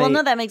 But then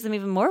no, that makes them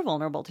even more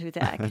vulnerable to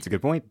attack. That's a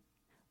good point.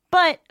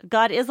 But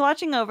God is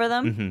watching over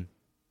them,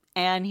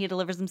 and he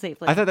delivers them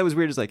safely. I thought that was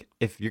weird. It's like,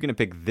 if you're going to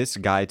pick this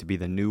guy to be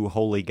the new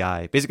holy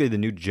guy, basically the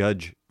new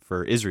judge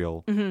for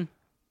Israel, and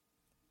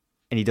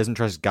he doesn't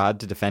trust God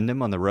to defend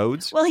him on the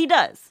roads. Well, he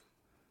does.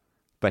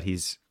 But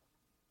he's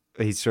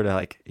sort of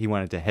like, he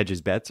wanted to hedge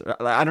his bets.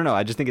 I don't know.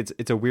 I just think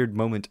it's a weird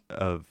moment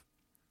of,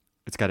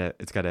 it's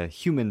got a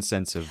human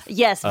sense of,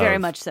 yes, very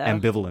of much so,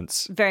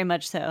 ambivalence. Very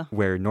much so.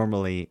 Where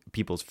normally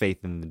people's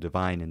faith in the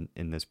divine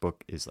in this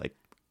book is like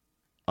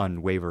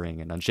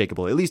unwavering and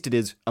unshakable. At least it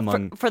is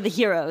among for the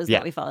heroes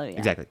that we follow. Yeah.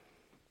 Exactly.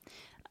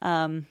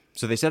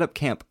 So they set up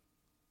camp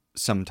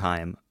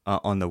sometime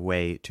on the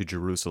way to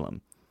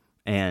Jerusalem,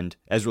 and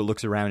Ezra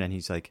looks around and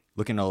he's like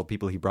looking at all the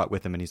people he brought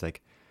with him, and he's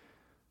like,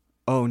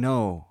 "Oh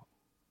no,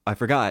 I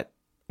forgot.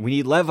 We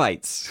need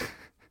Levites."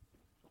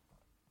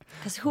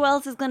 Because who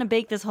else is going to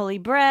bake this holy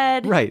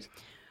bread? Right.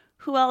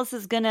 Who else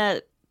is going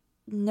to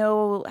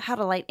know how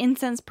to light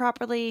incense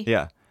properly?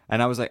 Yeah.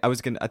 And I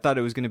thought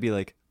it was going to be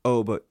like,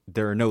 oh, but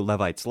there are no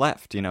Levites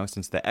left,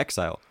 since the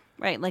exile.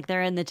 Right. Like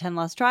they're in the 10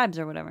 lost tribes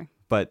or whatever.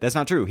 But that's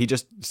not true. He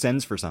just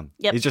sends for some.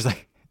 Yep. He's just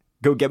like,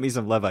 go get me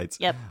some Levites.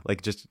 Yep.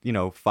 Like just,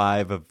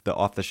 5 of the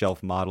off the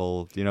shelf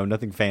model,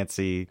 nothing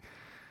fancy,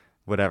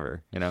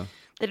 whatever, They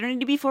don't need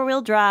to be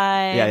 4-wheel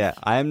drive. Yeah.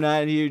 I'm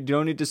not here. You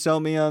don't need to sell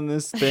me on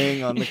this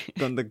thing on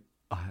the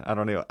I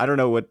don't know. I don't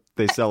know what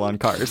they sell on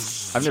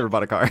cars. I've never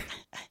bought a car. I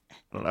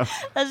don't know.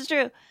 That's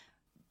true.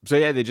 So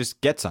yeah, they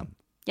just get some.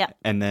 Yeah.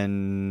 And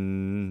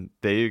then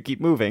they keep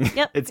moving.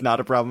 Yep. It's not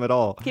a problem at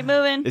all. Keep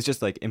moving. It's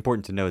just like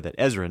important to know that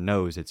Ezra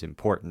knows it's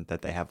important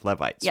that they have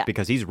Levites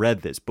because he's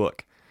read this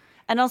book.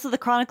 And also the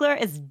chronicler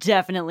is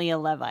definitely a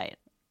Levite.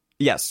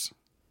 Yes.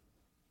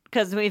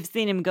 Because we've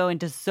seen him go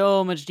into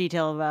so much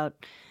detail about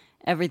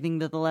everything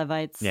that the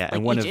Levites,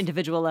 and each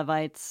individual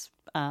Levites,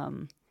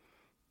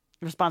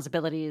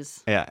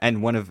 responsibilities. Yeah,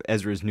 and one of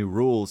Ezra's new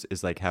rules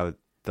is like how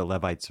the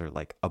Levites are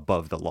like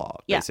above the law,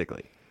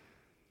 basically.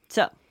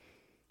 So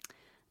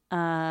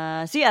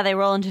they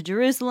roll into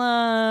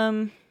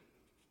Jerusalem.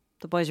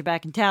 The boys are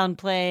back in town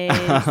place.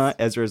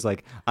 Ezra's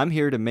like, I'm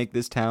here to make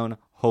this town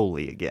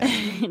holy again.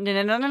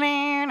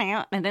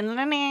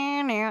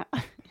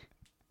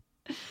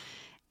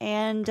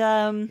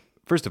 And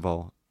First of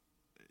all,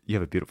 you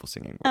have a beautiful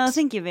singing voice. oh,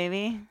 thank you,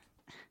 baby.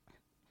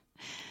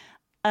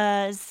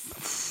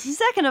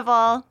 Second of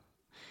all,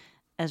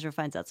 Ezra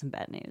finds out some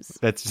bad news.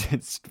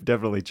 It's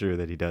definitely true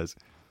that he does.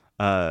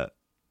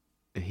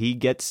 He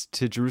gets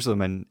to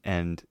Jerusalem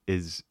and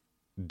is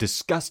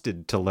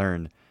disgusted to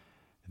learn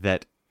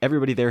that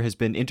everybody there has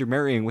been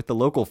intermarrying with the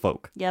local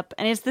folk. Yep,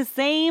 and it's the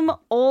same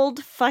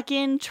old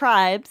fucking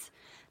tribes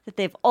that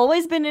they've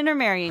always been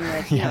intermarrying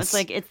with. You know, it's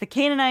like it's the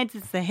Canaanites,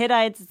 it's the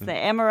Hittites, it's the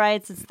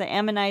Amorites, it's the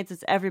Ammonites,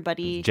 it's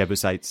everybody.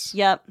 Jebusites.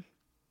 Yep.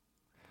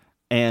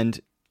 And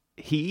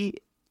he,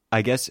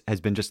 I guess,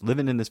 has been just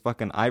living in this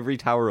fucking ivory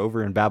tower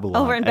over in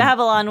Babylon. Over in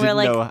Babylon, where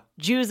like know,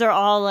 Jews are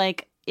all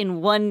like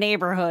in one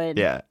neighborhood.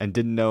 Yeah, and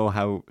didn't know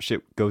how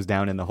shit goes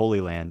down in the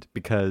Holy Land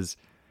because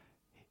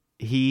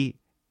he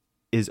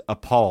is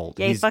appalled.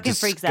 Yeah, he fucking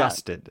freaks out.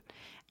 Disgusted.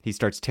 He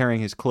starts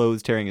tearing his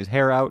clothes, tearing his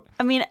hair out.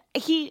 I mean,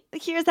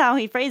 here's how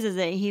he phrases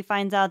it. He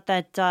finds out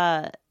that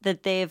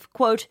that they've,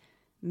 quote,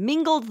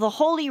 mingled the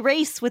holy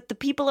race with the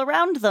people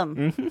around them.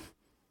 Mm-hmm.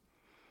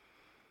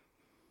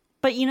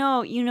 But you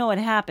know what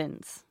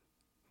happens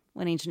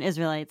when ancient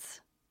Israelites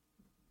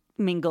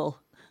mingle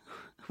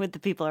with the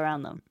people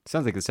around them.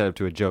 Sounds like a setup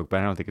to a joke,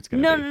 but I don't think it's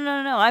going to be.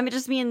 No. I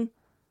just mean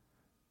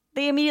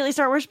they immediately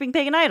start worshiping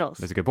pagan idols.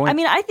 That's a good point. I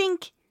mean, I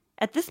think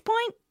at this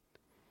point,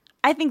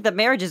 I think that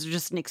marriages are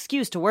just an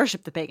excuse to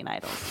worship the pagan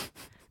idols.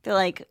 They're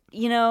like,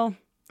 I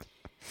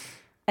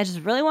just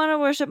really want to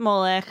worship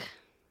Molech.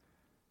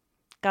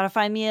 Gotta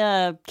find me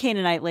a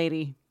Canaanite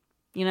lady,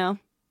 I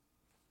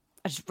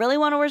just really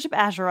want to worship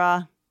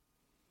Asherah.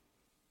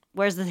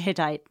 Where's the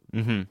Hittite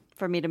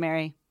for me to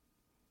marry?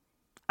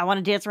 I want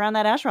to dance around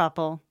that Asherah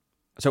pole.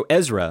 So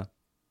Ezra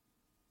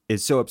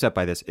is so upset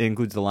by this. It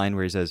includes the line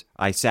where he says,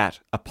 I sat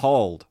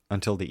appalled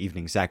until the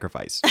evening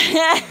sacrifice.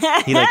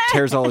 He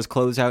tears all his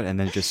clothes out and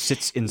then just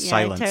sits in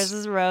silence. He tears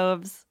his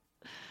robes.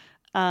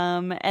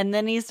 And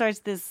then he starts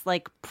this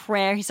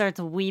prayer. He starts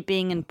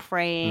weeping and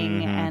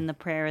praying, and the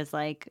prayer is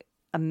like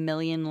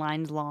 1,000,000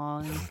 lines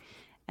long.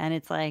 And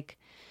it's like,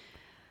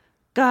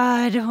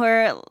 God,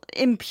 we're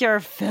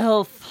impure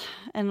filth,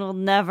 and we'll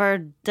never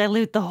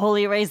dilute the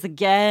holy race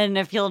again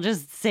if you'll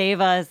just save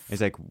us.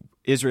 It's like,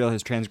 Israel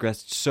has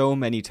transgressed so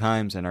many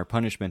times, and our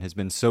punishment has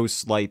been so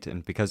slight,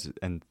 and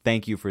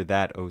thank you for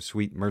that, oh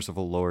sweet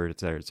merciful Lord,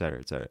 etc., etc.,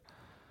 etc.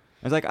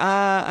 It's like,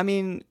 I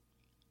mean,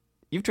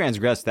 you've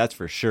transgressed, that's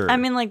for sure. I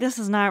mean, this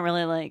is not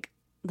really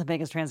the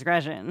biggest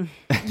transgression.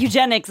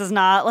 Eugenics is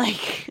not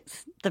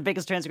the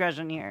biggest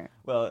transgression here.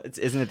 Well,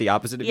 isn't it the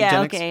opposite of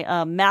eugenics? Yeah, okay.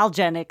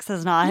 Malgenics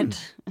is not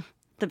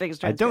the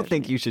biggest transgression. I don't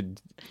think you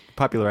should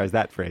popularize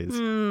that phrase.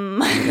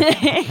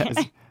 It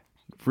has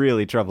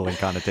really troubling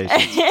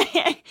connotations.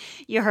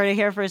 You heard it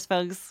here first,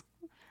 folks.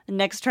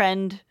 Next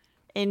trend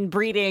in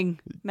breeding,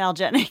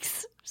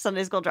 malgenics,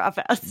 Sunday school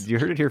dropouts. You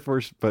heard it here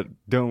first, but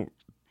don't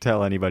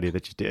tell anybody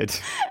that you did.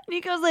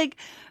 Niko's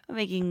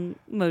making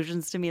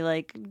motions to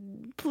me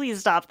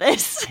please stop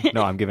this.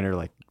 No, I'm giving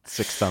her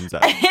 6 thumbs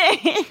up.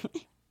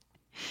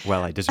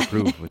 Well, I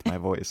disapprove with my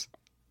voice.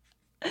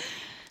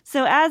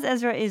 So as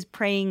Ezra is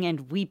praying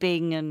and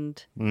weeping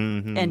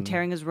and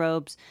tearing his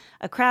robes,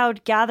 a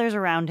crowd gathers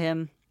around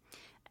him,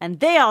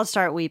 and they all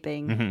start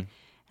weeping.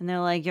 And they're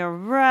like, you're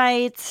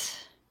right.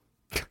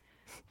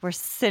 We're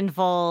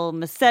sinful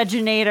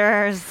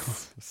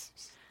miscegenators.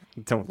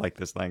 Don't like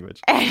this language.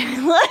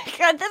 And look,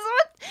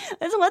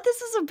 that's what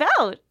this is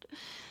about.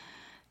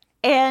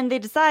 And they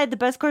decide the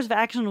best course of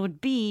action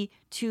would be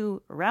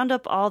to round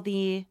up all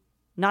the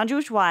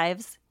non-Jewish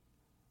wives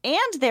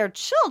and their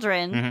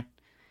children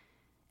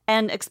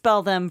and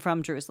expel them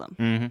from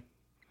Jerusalem.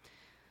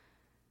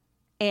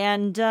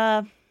 And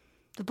the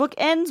book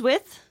ends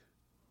with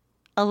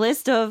a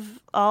list of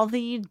all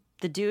the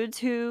dudes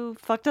who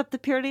fucked up the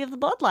purity of the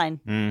bloodline.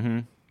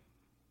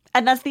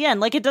 And that's the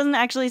end. It doesn't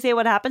actually say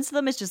what happens to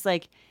them. It's just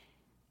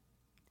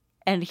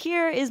and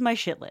here is my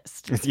shit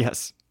list.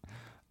 Yes.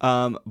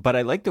 But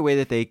I like the way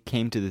that they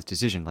came to this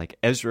decision.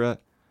 Ezra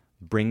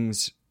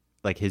brings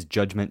his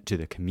judgment to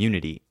the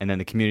community, and then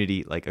the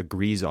community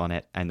agrees on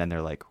it, and then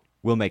they're like,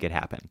 we'll make it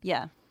happen.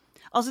 Yeah.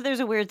 Also, there's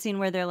a weird scene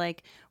where they're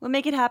like, we'll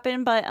make it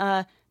happen,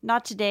 but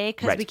not today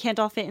because we can't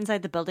all fit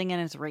inside the building and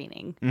it's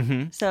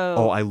raining.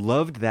 So, I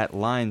loved that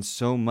line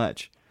so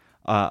much.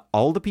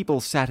 All the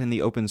people sat in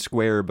the open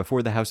square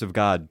before the house of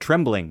God,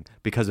 trembling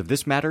because of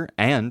this matter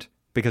and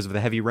because of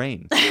the heavy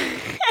rain.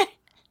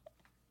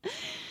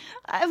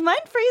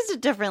 Mine phrased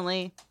it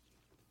differently.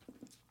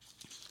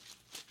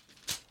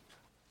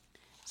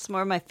 Some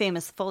more of my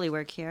famous Foley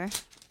work here.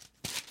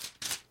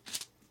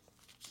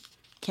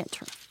 Can't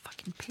turn a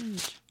fucking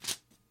page.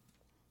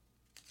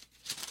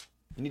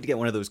 You need to get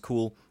one of those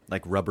cool,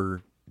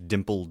 rubber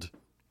dimpled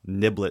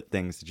niblet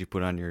things that you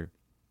put on your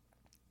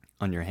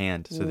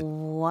hand. So that...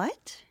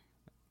 What?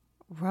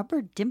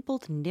 Rubber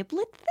dimpled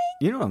niblet thing?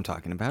 You know what I'm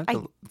talking about.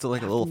 It's a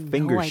little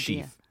finger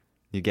sheath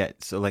you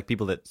get. So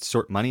people that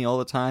sort money all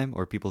the time,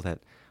 or people that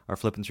are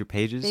flipping through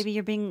pages. Baby,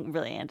 you're being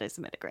really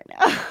anti-Semitic right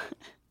now.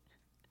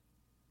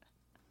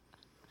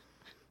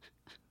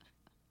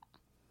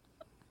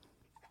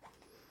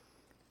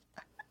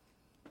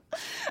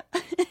 I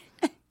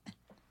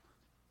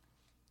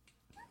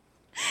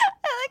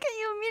like how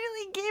you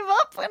immediately gave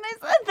up when I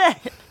said that.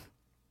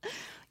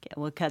 Okay,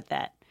 we'll cut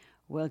that.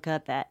 We'll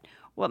cut that.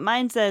 What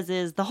mine says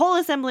is, the whole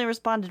assembly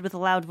responded with a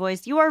loud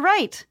voice, "You are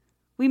right.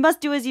 We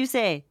must do as you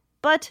say.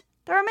 But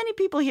there are many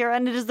people here,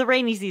 and it is the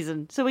rainy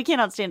season, so we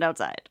cannot stand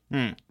outside."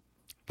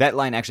 That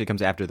line actually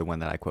comes after the one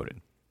that I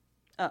quoted.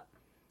 Oh.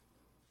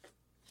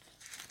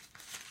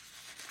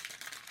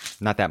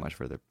 Not that much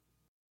further.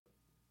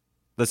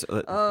 Let's.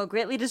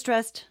 Greatly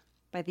distressed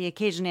by the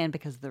occasion and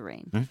because of the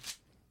rain. That's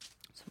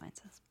what mine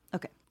says.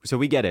 Okay. So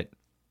we get it.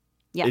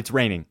 Yeah. It's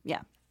raining.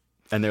 Yeah.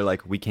 And they're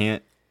like, we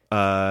can't,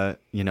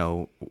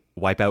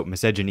 wipe out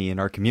misogyny in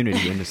our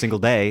community in a single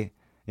day.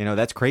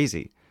 That's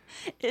crazy.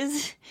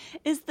 Is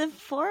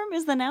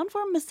the noun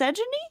form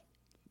misogyny?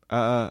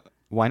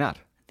 Why not?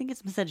 I think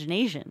it's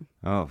miscegenation.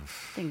 Oh. I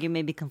think you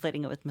may be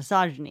conflating it with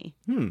misogyny.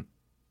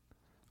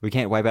 We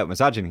can't wipe out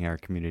misogyny in our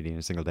community in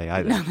a single day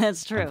either. No,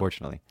 that's true.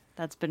 Unfortunately.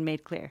 That's been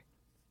made clear.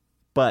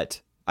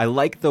 But I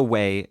like the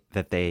way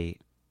that they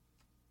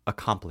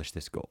accomplish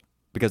this goal.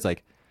 Because,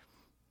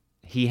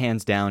 he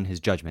hands down his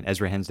judgment.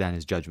 Ezra hands down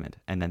his judgment.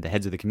 And then the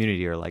heads of the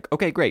community are like,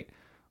 okay, great.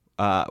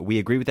 We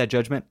agree with that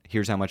judgment.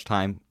 Here's how much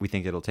time we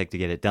think it'll take to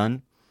get it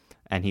done.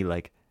 And he,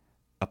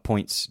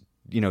 appoints,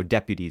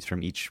 deputies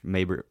from each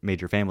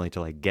major family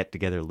to, get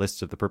together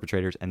lists of the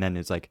perpetrators. And then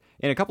it's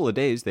in a couple of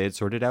days, they had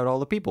sorted out all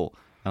the people.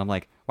 And I'm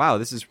like, wow,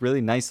 this is really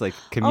nice,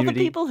 community. All the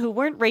people who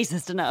weren't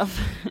racist enough.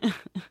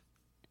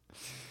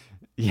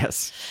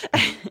 Yes.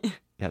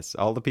 Yes,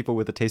 all the people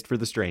with a taste for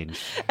the strange.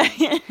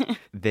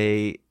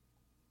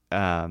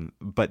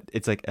 But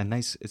it's a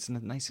nice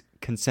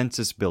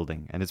consensus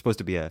building, and it's supposed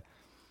to be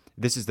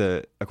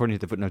according to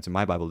the footnotes in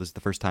my Bible, this is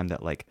the first time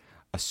that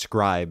a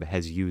scribe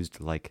has used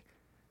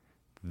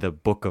the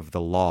book of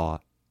the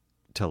law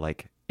to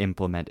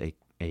implement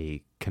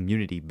a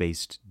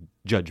community-based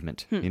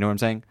judgment. You know what I'm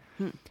saying?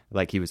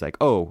 He was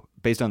oh,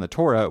 based on the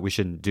Torah, we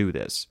shouldn't do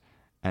this.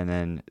 And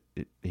then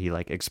he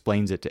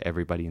explains it to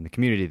everybody in the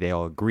community. They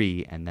all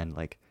agree and then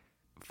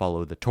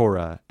follow the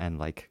Torah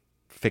and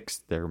fix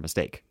their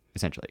mistake,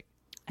 essentially.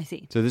 I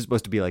see. So this is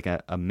supposed to be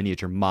a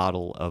miniature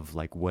model of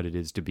what it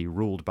is to be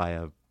ruled by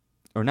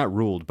or not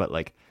ruled, but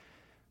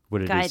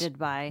what it is. Guided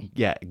by.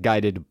 Yeah,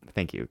 guided.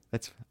 Thank you.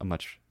 That's a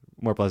much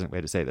more pleasant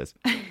way to say this.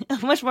 A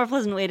much more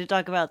pleasant way to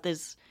talk about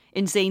this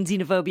insane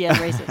xenophobia and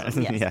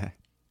racism. Yes. Yeah.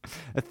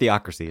 A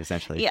theocracy,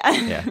 essentially. Yeah.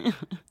 Yeah.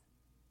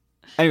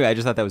 Anyway, I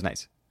just thought that was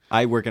nice.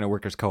 I work in a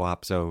workers'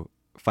 co-op, so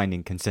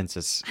finding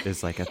consensus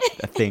is a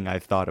thing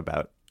I've thought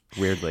about,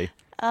 weirdly.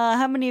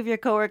 How many of your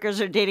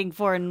coworkers are dating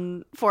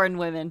foreign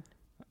women?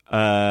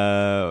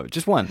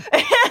 Just one.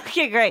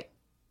 Okay, great.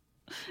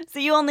 So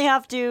you only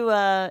have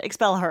to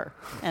expel her,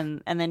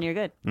 and then you're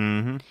good.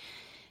 Mm-hmm.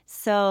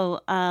 So,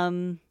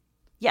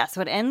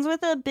 so it ends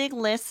with a big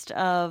list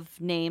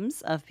of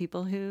names of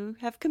people who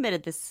have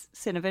committed this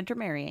sin of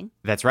intermarrying.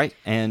 That's right.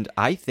 And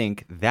I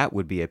think that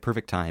would be a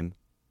perfect time,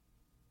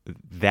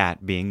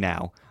 that being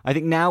now, I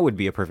think now would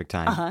be a perfect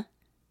time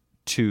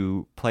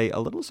to play a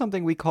little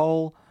something we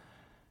call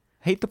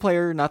Hate the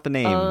Player, Not the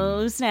Name.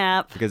 Oh,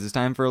 snap. Because it's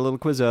time for a little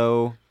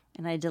quizzo.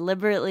 And I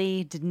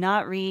deliberately did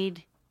not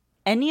read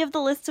any of the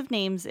lists of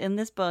names in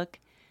this book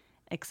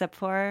except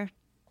for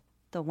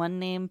the one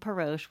name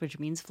Parosh, which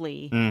means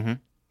flea. Mm-hmm.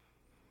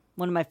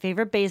 One of my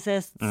favorite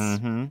bassists.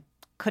 Mm-hmm.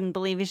 Couldn't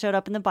believe he showed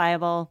up in the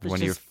Bible. One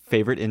of your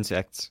favorite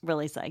insects.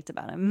 Really psyched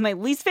about him. My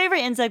least favorite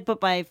insect,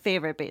 but my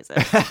favorite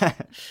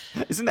bassist.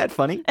 Isn't that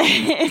funny?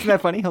 Isn't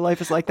that funny how life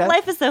is like that?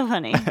 Life is so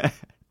funny.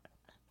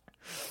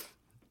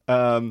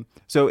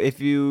 So if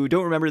you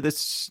don't remember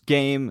this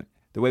game,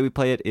 the way we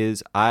play it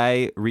is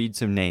I read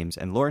some names,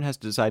 and Lauren has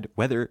to decide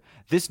whether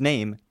this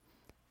name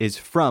is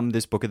from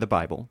this book of the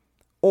Bible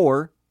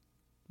or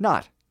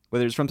not,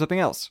 whether it's from something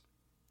else.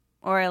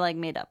 Or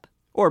made up.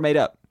 Or made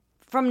up.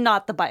 From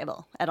not the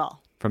Bible at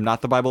all. From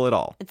not the Bible at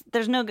all.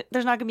 There's not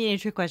going to be any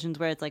trick questions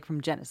where it's from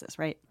Genesis,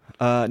 right?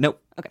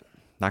 Nope. Okay.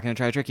 Not going to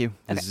try to trick you.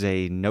 This is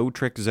a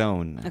no-trick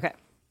zone. Okay.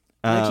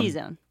 No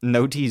T-zone.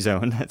 No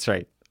T-zone, that's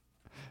right.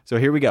 So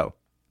here we go.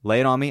 Lay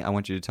it on me. I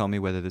want you to tell me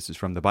whether this is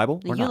from the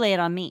Bible or not. You lay it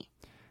on me.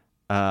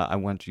 I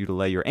want you to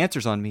lay your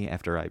answers on me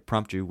after I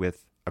prompt you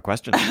with a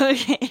question.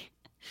 Okay.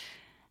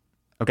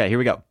 Okay, here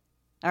we go.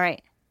 All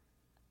right.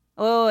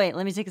 Oh, wait.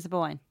 Let me take a sip of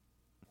wine.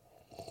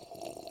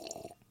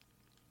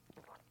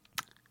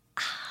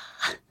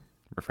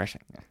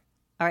 Refreshing.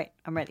 All right.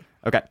 I'm ready.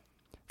 Okay.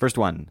 First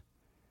one.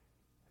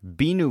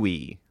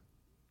 Binui.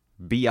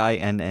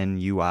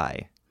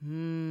 Binnui.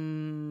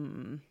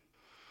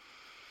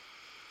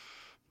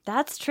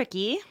 That's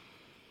tricky.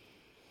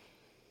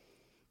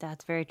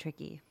 That's very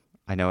tricky.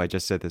 I know I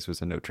just said this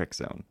was a no-trick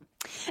zone.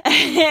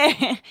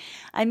 I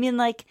mean,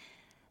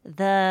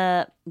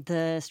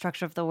 the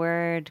structure of the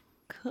word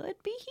could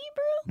be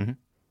Hebrew,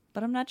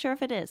 but I'm not sure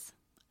if it is.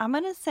 I'm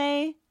going to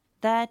say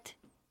that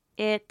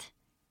it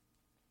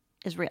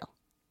is real.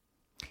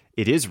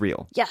 It is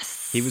real.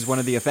 Yes. He was one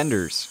of the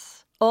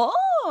offenders.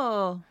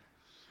 Oh.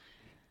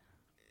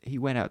 He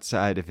went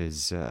outside of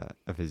his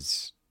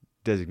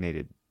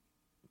designated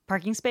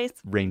Parking space?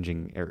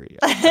 ranging area.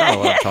 I don't know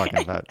what I'm talking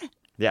about.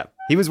 Yeah,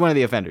 he was one of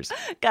the offenders.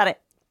 Got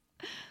it.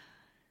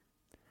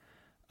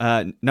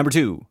 Number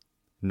 2,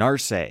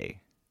 Narseh.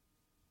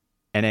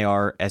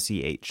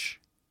 Narseh.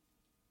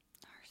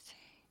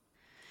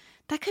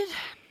 That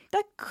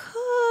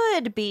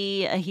could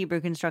be a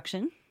Hebrew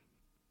construction,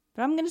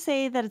 but I'm going to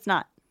say that it's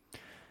not.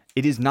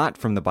 It is not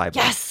from the Bible.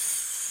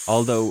 Yes!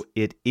 Although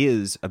it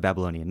is a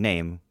Babylonian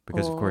name,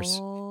 because, of course,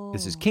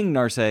 this is King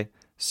Narseh,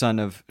 son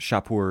of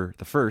Shapur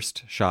I,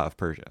 Shah of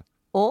Persia.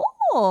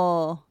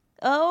 Oh,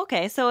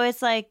 okay. So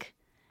it's like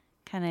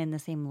kind of in the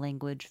same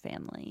language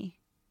family.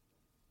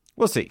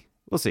 We'll see.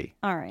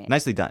 All right.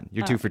 Nicely done.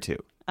 You're 2 for 2.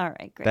 All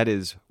right, great. That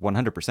is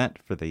 100%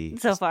 for the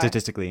So far.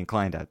 statistically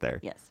inclined out there.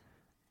 Yes.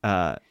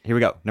 Here we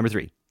go. Number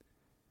 3.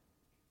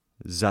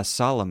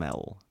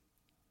 Zasalamel.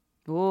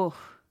 Ooh.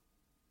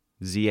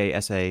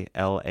 Zasalamel.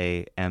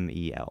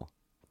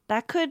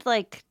 That could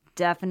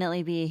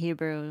definitely be a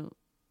Hebrew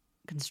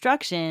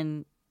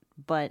construction,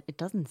 but it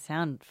doesn't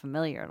sound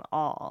familiar at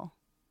all.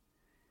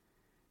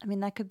 I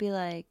mean, that could be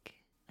a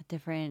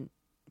different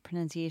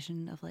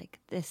pronunciation of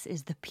this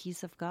is the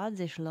peace of God,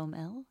 Shalom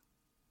El.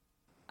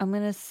 I'm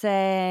going to say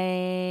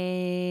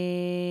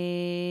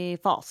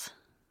false.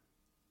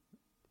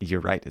 You're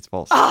right. It's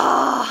false.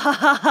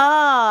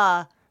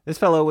 Ah! This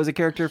fellow was a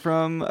character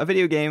from a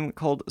video game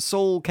called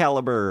Soul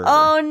Calibur.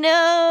 Oh,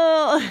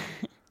 no.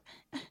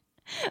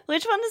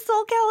 Which one is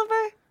Soul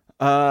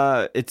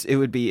Calibur? It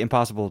would be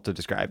impossible to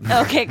describe.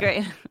 Okay,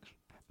 great.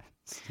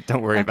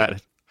 Don't worry about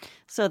it.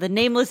 So the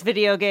nameless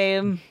video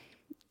game,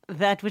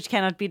 that which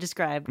cannot be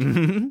described.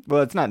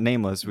 Well, it's not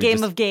nameless.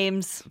 Game of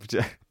games.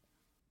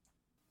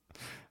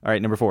 All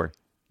right, number 4.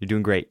 You're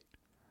doing great.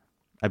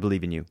 I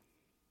believe in you.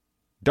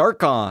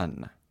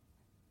 Darkon.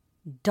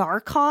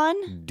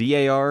 Darkon?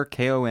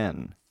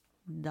 Darkon.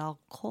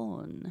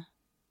 Darkon.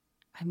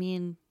 I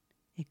mean,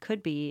 it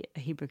could be a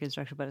Hebrew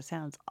construction, but it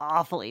sounds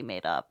awfully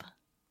made up.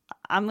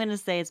 I'm going to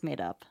say it's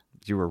made up.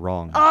 You were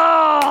wrong.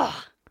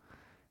 Oh!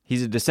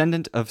 He's a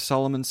descendant of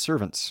Solomon's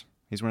servants.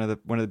 He's one of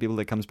the people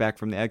that comes back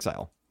from the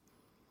exile.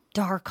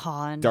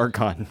 Darkon.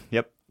 Darkon.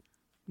 Yep.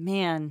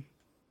 Man,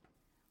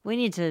 we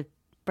need to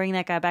bring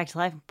that guy back to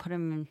life and put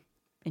him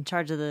in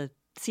charge of the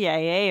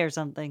CIA or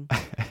something.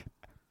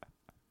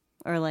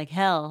 Or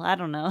hell, I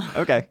don't know.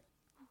 Okay.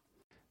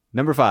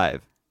 Number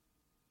 5.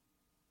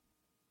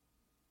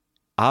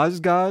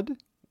 Azgad.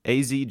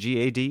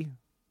 Azgad.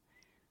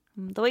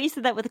 The way you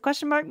said that with a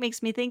question mark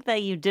makes me think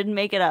that you didn't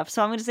make it up,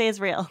 so I'm going to say it's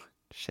real.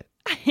 Shit.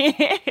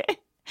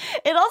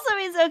 It also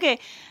means, okay,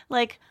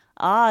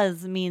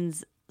 Oz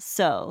means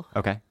so.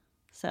 Okay.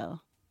 So,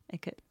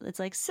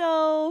 it's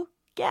so,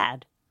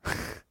 Gad.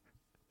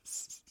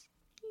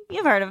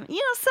 You've heard of him.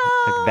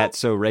 So. That's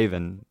so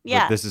Raven.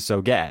 Yeah. This is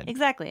so Gad.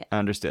 Exactly.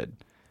 Understood.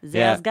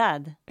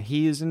 Gad.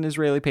 He is an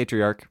Israeli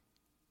patriarch.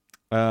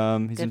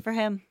 Good for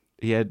him.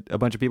 He had a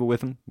bunch of people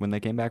with him when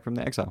they came back from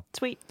the exile.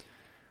 Sweet.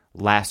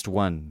 Last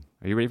one.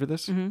 Are you ready for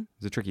this? Mm-hmm.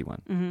 It's a tricky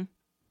one. Mm-hmm.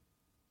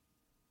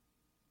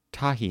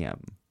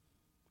 Tahiem.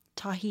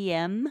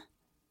 Tahiem?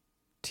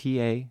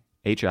 Tahiem.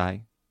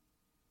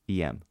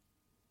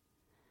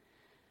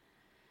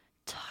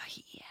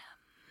 Tahiem.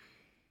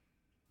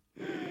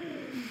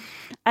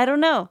 I don't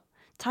know.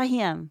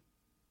 Tahiem.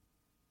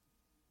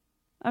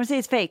 I'm going to say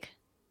it's fake.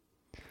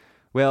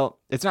 Well,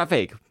 it's not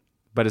fake,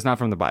 but it's not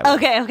from the Bible.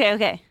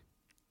 Okay.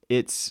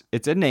 It's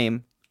a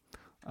name.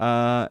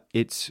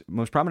 It's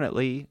most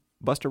prominently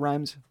Busta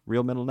Rhymes'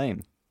 real middle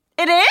name.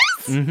 It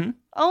is? Mm-hmm.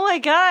 Oh my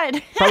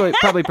God.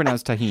 Probably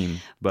pronounced Tahim,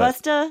 but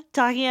Busta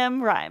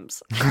Tahiem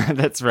Rhymes.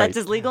 that's right. That's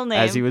his legal name.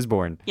 As he was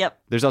born. Yep.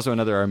 There's also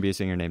another R&B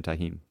singer named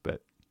Tahim,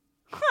 but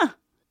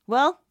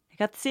Well, I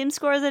got the same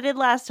score as I did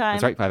last time.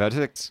 that's right. 5 out of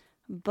 6.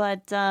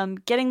 But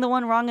getting the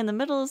one wrong in the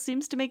middle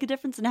seems to make a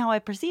difference in how I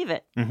perceive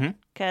it.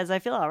 Because I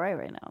feel all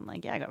right now. I'm I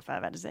got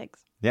 5 out of 6.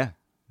 Yeah,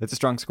 that's a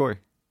strong score.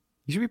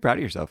 You should be proud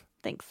of yourself.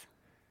 Thanks.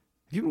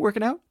 Have you been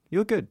working out? You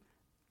look good.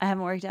 I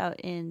haven't worked out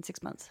in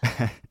 6 months.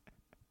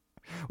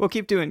 Well,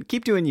 keep doing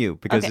you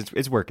because Okay.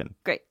 it's working.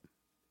 Great.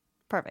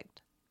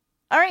 Perfect.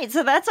 All right,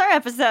 so that's our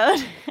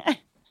episode.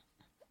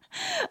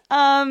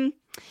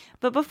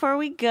 But before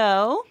we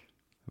go,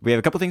 We have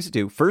a couple things to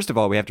do. First of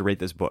all, we have to rate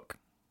this book.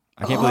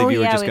 I can't believe you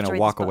were yeah, just we have going to to rate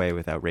walk this book. away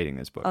without rating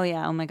this book. oh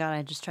yeah, oh my God,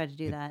 I just tried to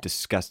do It that.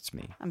 disgusts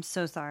me. I'm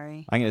so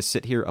sorry. I'm going to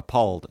sit here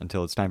appalled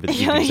until it's time for the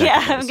evening Yeah,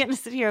 sacrifice. I'm gonna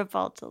sit here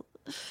appalled till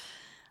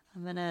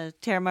I'm gonna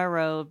tear my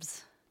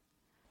robes.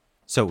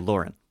 So,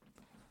 Lauren,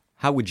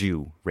 how would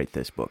you rate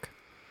this book?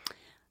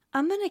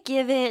 I'm gonna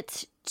give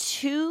it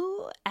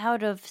 2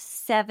 out of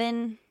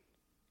 7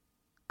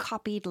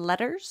 copied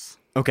letters.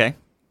 Okay.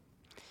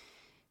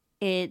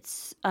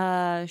 It's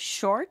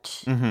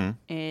short. Mm-hmm.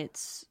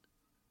 It's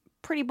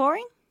pretty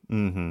boring,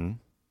 Mm-hmm.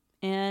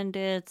 and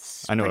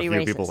it's I know a pretty few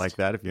racist. people like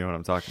that, if you know what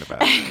I'm talking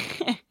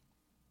about.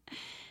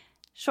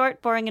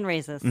 Short, boring, and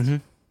racist. Mm-hmm.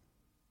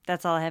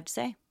 That's all I have to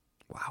say.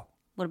 Wow.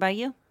 What about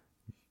you?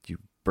 You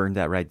burned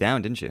that right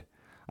down, didn't you?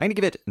 I'm going to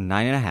give it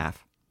 9.5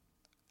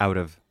 out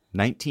of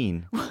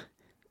 19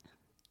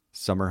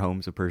 Summer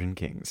Homes of Persian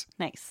Kings.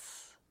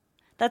 Nice.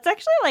 That's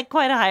actually like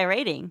quite a high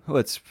rating. Well,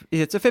 it's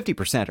a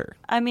 50%er.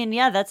 I mean,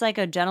 yeah, that's like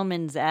a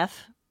gentleman's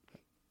F.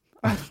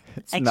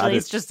 Actually,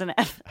 it's just an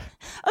F.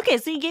 Okay,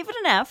 so you gave it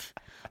an F,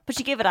 but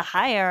you gave it a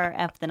higher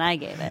F than I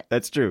gave it.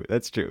 That's true.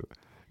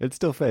 It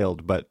still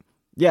failed, but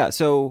yeah,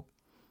 so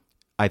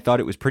I thought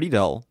it was pretty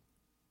dull.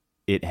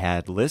 It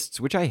had lists,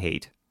 which I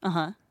hate.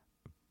 Uh-huh.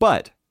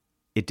 But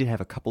it did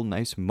have a couple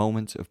nice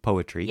moments of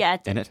poetry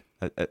in it.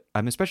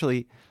 I'm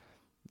especially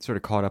sort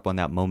of caught up on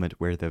that moment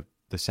where the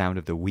sound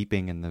of the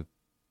weeping and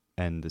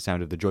the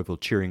sound of the joyful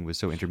cheering was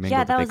so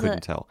intermingled that they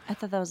couldn't tell. I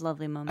thought that was a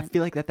lovely moment. I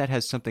feel like that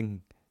has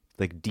something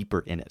like deeper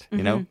in it,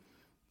 you know,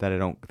 that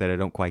I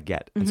don't quite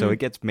get. And so it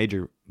gets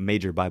major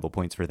Bible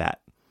points for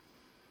that.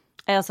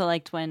 I also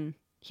liked when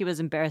he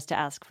was embarrassed to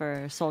ask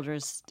for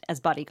soldiers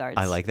as bodyguards.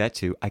 I like that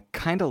too. I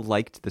kind of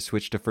liked the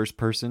switch to first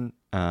person,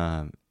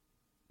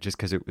 just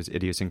because it was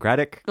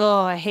idiosyncratic.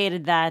 Oh, I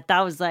hated that.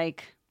 That was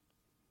like,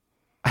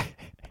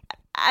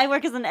 I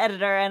work as an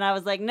editor, and I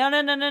was like,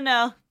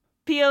 no.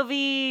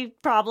 POV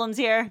problems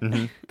here.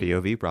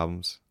 POV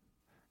problems.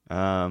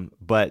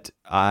 But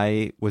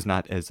I was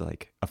not as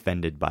like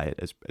offended by it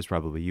as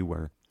probably you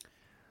were.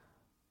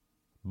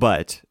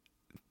 But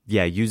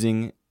yeah,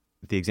 using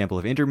the example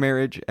of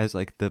intermarriage as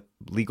like the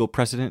legal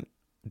precedent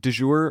du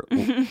jour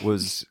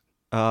was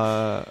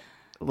a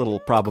little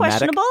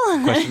problematic.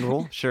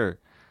 Questionable, sure.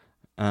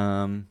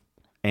 And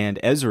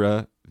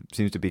Ezra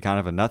seems to be kind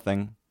of a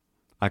nothing.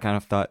 I kind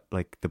of thought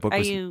like the book Are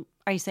you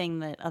saying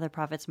that other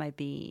prophets might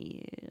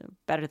be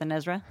better than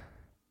Ezra?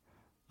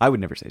 I would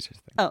never say such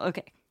a thing. Oh,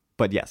 okay.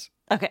 But yes.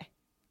 Okay.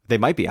 They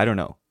might be. I don't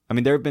know. I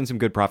mean, there have been some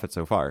good prophets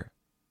so far.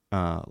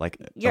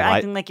 You're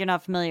acting like you're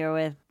not familiar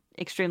with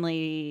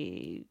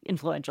extremely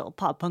influential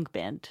pop punk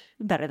band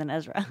Better Than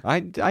Ezra.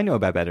 I know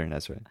about Better Than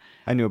Ezra.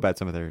 I knew about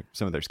some of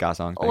their ska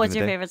songs. What's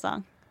your favorite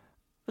song?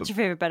 What's your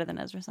favorite Better Than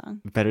Ezra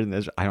song? Better Than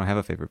Ezra? I don't have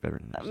a favorite Better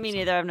Than Ezra Me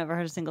neither. I've never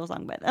heard a single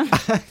song by them.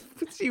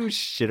 You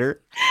shitter.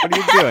 What are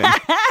you doing?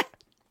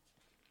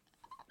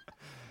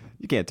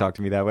 You can't talk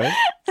to me that way.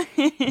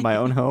 My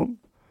own home.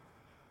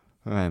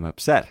 I'm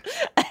upset.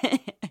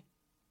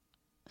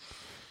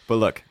 But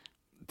look,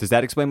 does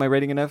that explain my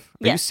rating enough?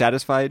 Are you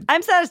satisfied?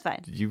 I'm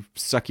satisfied. You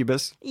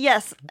succubus?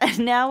 Yes. And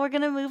now we're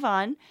going to move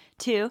on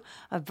to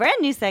a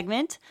brand new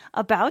segment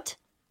about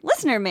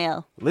listener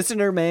mail.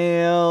 Listener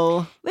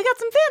mail. We got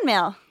some fan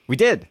mail. We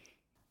did.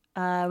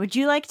 Would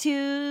you like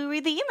to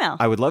read the email?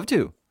 I would love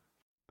to.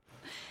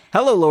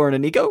 Hello, Lauren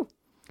and Niko.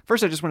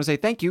 First, I just want to say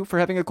thank you for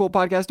having a cool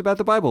podcast about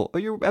the Bible. Oh,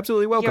 you're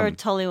absolutely welcome. You're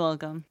totally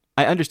welcome.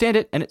 I understand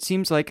it, and it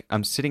seems like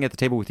I'm sitting at the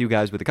table with you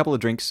guys with a couple of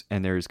drinks,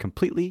 and there's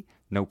completely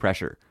no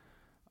pressure.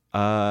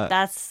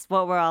 That's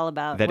what we're all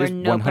about. That we're is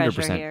no 100%.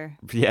 Pressure here.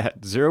 Yeah,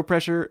 zero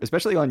pressure,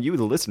 especially on you,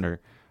 the listener.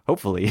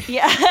 Hopefully.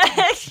 Yeah.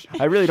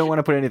 I really don't want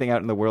to put anything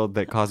out in the world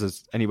that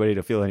causes anybody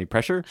to feel any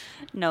pressure.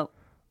 No.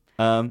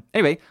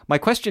 Anyway, my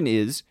question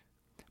is,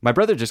 my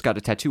brother just got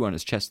a tattoo on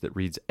his chest that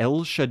reads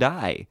El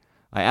Shaddai.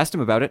 I asked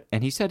him about it,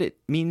 and he said it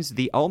means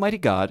the Almighty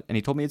God, and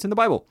he told me it's in the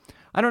Bible.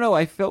 I don't know,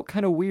 I felt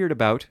kind of weird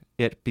about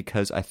it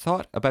because I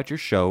thought about your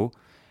show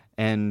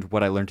and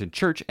what I learned in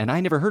church, and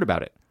I never heard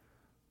about it.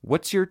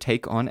 What's your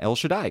take on El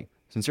Shaddai?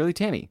 Sincerely,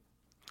 Tammy.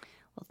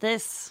 Well,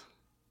 this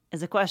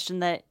is a question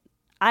that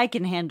I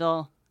can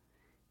handle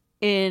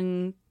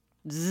in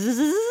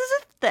the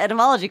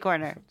etymology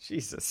corner.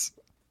 Jesus.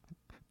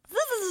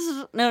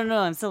 No,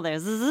 I'm still there.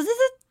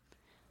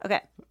 Okay,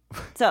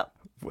 so...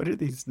 What are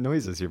these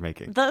noises you're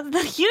making?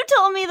 You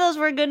told me those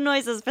were good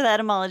noises for the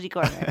etymology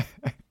corner.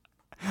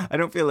 I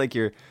don't feel like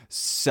you're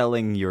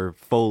selling your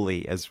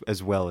Foley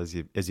as well as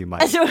you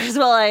might. As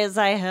well as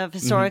I have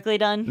historically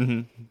done?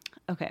 Mm-hmm.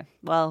 Okay,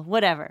 well,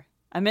 whatever.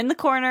 I'm in the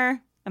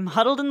corner. I'm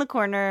huddled in the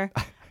corner.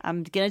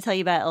 I'm going to tell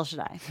you about El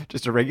Shaddai.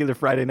 Just a regular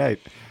Friday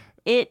night.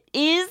 It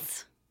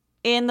is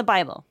in the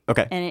Bible.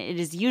 Okay. And it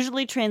is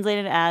usually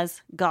translated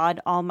as God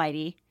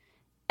Almighty.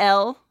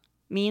 El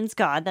means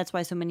God. That's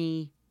why so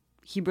many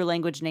Hebrew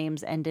language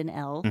names end in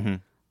L. Mm-hmm.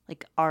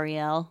 Like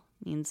Ariel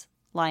means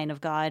Lion of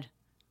God.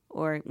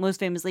 Or most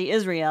famously,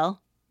 Israel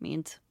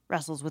means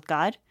wrestles with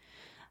God.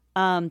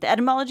 The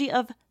etymology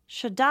of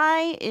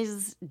Shaddai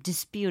is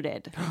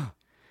disputed.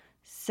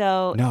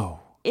 So no.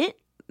 It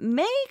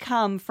may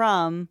come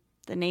from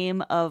the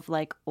name of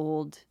like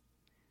old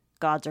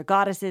gods or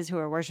goddesses who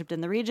are worshipped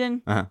in the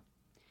region. Uh-huh.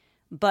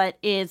 But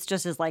it's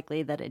just as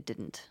likely that it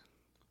didn't.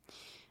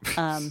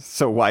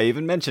 So why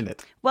even mention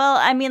it? Well,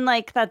 I mean,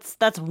 like that's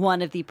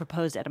one of the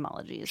proposed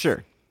etymologies.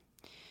 Sure.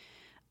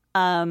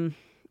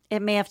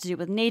 It may have to do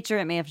with nature.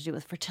 It may have to do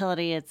with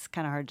fertility. It's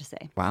kind of hard to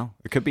say. Wow.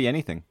 It could be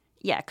anything.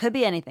 Yeah, it could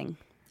be anything.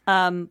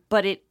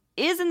 But it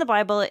is in the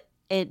Bible.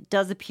 It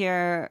does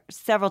appear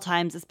several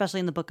times, especially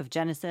in the book of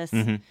Genesis.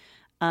 Mm-hmm.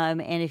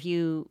 And if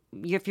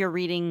you're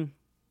reading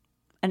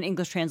an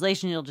English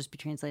translation, it'll just be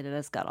translated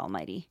as God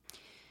Almighty.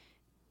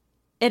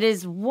 It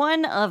is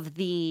one of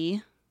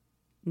the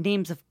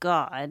names of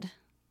God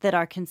that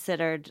are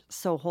considered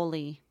so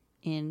holy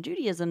in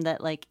Judaism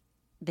that like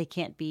they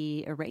can't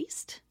be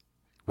erased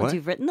once What?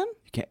 you've written them.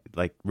 You can't,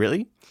 like,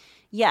 really?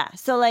 Yeah.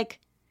 So like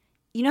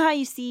you know how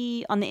you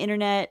see on the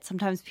internet,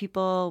 sometimes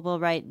people will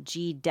write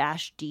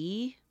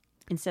G-D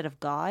instead of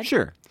God?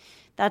 Sure.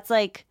 That's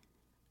like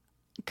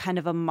kind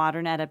of a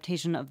modern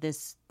adaptation of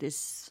this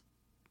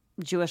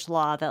Jewish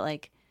law that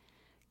like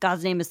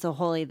God's name is so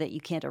holy that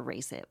you can't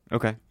erase it.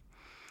 Okay.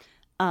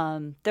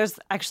 There's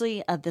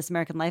actually a This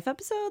American Life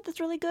episode that's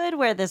really good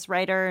where this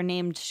writer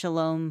named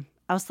Shalom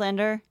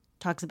Auslander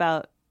talks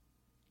about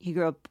he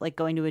grew up like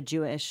going to a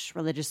Jewish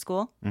religious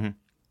school. Mm-hmm.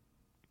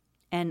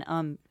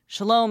 And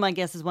Shalom, I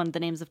guess, is one of the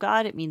names of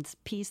God. It means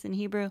peace in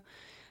Hebrew.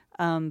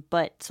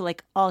 But so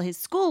like all his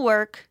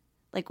schoolwork,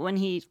 like when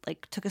he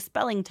like took a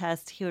spelling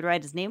test, he would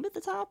write his name at the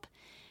top,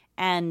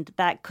 and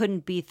that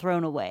couldn't be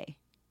thrown away.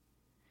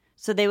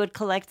 So they would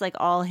collect like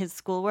all his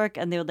schoolwork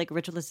and they would like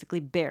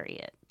ritualistically bury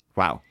it.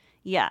 Wow.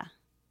 Yeah.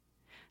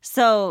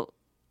 So,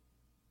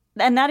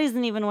 and that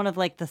isn't even one of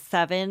like the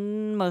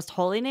 7 most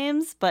holy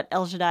names, but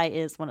El Shaddai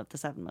is one of the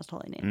 7 most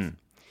holy names. Mm.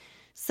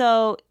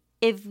 So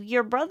if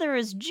your brother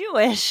is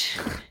Jewish,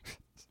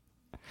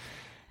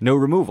 no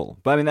removal.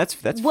 But I mean, that's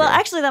well, fair.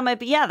 actually, that might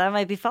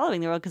be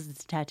following the rule because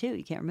it's a tattoo.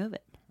 You can't remove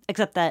it,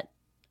 except that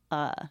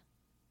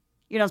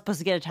you're not supposed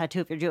to get a tattoo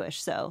if you're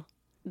Jewish. So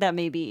that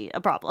may be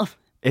a problem.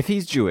 If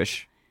he's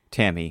Jewish,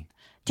 Tammy,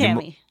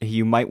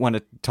 you might want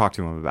to talk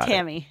to him about it.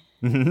 Tammy.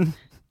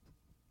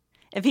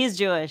 If he's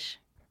Jewish,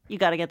 you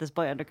got to get this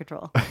boy under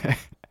control.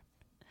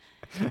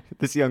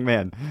 This young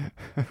man,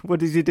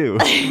 what does he do?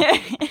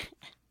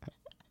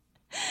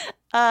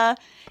 If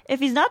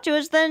he's not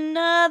Jewish, then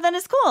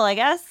it's cool, I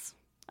guess.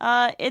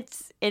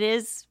 It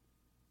is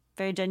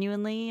very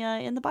genuinely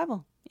in the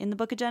Bible, in the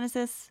Book of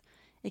Genesis,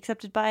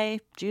 accepted by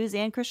Jews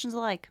and Christians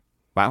alike.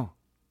 Wow.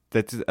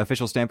 That's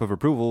official stamp of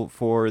approval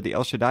for the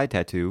El Shaddai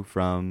tattoo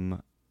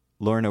from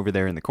Lauren over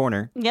there in the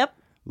corner. Yep.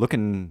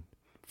 Looking,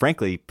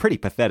 frankly, pretty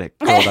pathetic,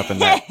 curled up in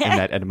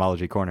that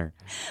etymology corner.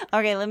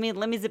 Okay, let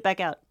me zip back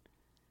out.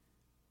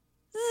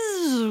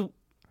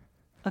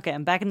 Okay,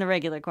 I'm back in the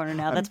regular corner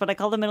now. That's what I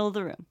call the middle of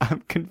the room.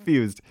 I'm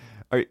confused.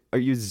 Are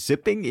you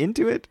zipping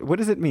into it? What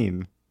does it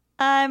mean?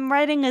 I'm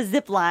riding a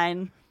zip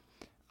line.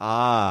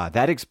 Ah,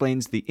 that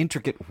explains the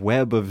intricate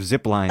web of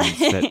zip lines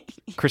that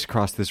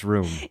crisscross this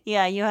room.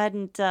 Yeah, you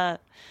hadn't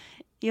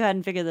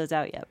figured those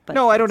out yet. But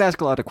no, I don't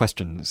ask a lot of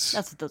questions.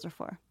 That's what those are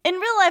for. In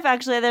real life,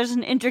 actually, there's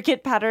an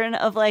intricate pattern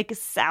of like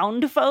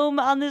sound foam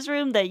on this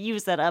room that you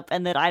set up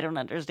and that I don't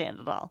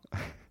understand at all.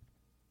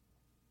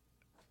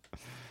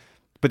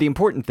 But the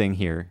important thing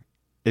here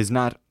is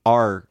not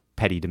our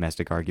petty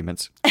domestic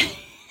arguments.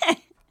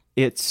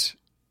 It's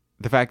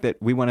the fact that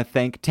we want to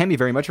thank Tammy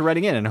very much for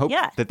writing in and hope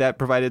that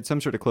provided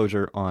some sort of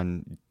closure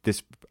on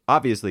this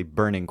obviously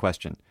burning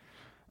question.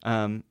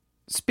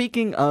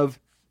 Speaking of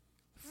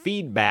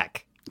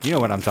feedback, you know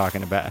what I'm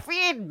talking about.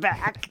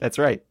 Feedback. That's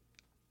right.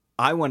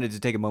 I wanted to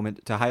take a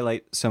moment to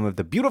highlight some of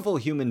the beautiful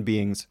human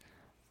beings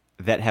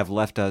that have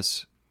left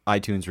us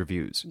iTunes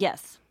reviews.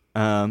 Yes.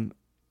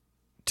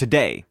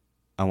 Today,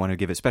 I want to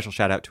give a special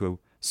shout out to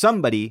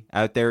somebody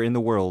out there in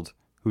the world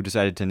who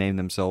decided to name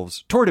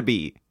themselves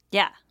Tortabee.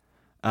 Yeah.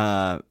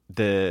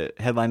 The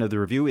headline of the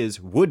review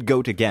is Would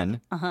Goat Again.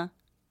 Uh-huh.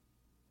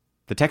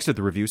 The text of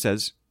the review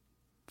says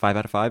 5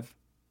 out of 5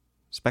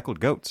 speckled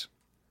goats.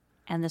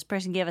 And this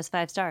person gave us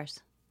 5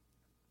 stars.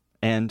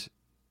 And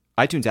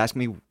iTunes asked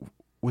me,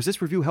 was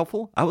this review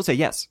helpful? I will say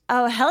yes.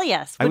 Oh, hell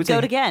yes. Would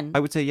goat again. I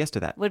would say yes to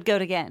that. Would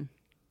goat again.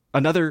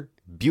 Another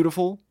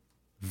beautiful,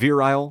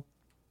 virile,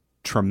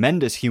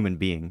 tremendous human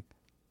being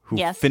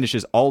who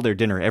finishes all their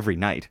dinner every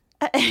night.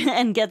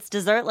 And gets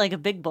dessert like a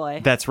big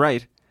boy. That's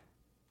right.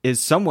 Is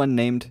someone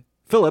named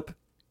Philip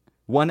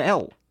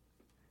 1L.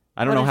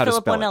 I don't know how to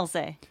spell it. What does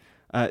Philip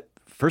 1L say?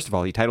 First of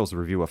all, he titles the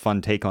review A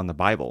Fun Take on the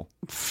Bible.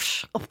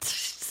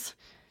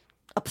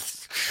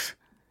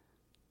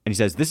 And he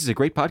says, this is a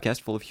great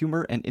podcast full of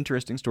humor and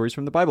interesting stories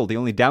from the Bible. The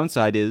only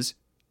downside is...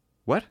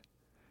 What?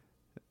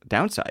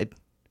 Downside?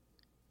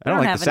 I don't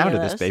like the sound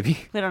of this, baby.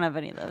 We don't have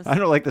any of those. I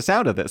don't like the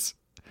sound of this.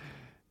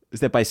 Is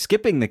that by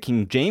skipping the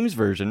King James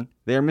Version,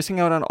 they are missing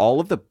out on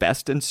all of the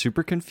best and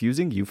super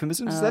confusing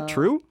euphemisms. Is that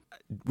true?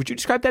 Would you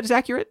describe that as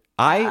accurate?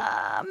 I'm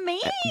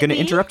going to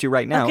interrupt you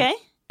right now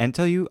and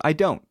tell you I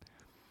don't.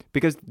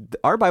 Because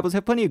our Bibles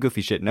have plenty of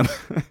goofy shit in them.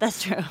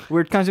 That's true.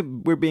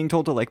 We're being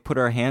told to like put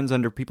our hands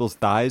under people's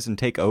thighs and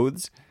take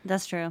oaths.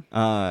 That's true.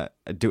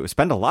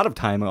 Spend a lot of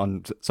time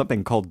on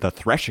something called the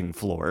threshing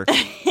floor,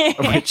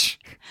 which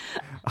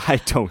I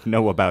don't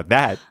know about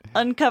that.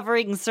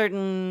 Uncovering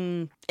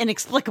certain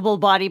inexplicable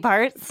body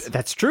parts.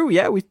 That's true.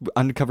 Yeah, we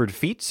uncovered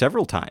feet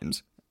several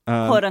times.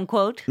 Quote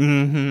unquote.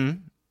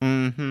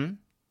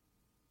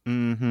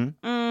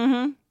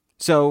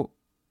 So,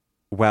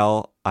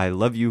 well, I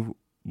love you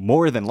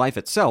more than life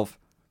itself,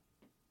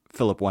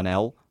 Philip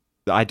 1L.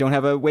 I don't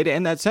have a way to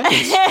end that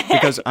sentence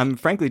because I'm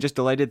frankly just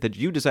delighted that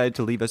you decided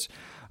to leave us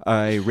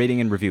a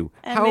rating and review.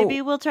 And maybe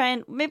we'll try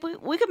and maybe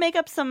we could make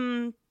up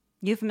some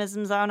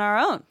euphemisms on our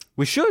own.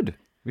 We should.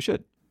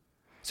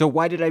 So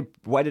why did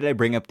I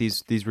bring up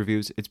these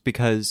reviews? It's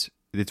because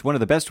it's one of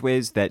the best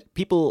ways that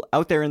people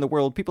out there in the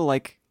world, people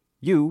like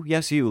you,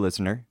 yes, you,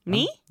 listener.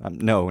 Me?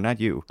 No, not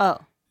you. Oh.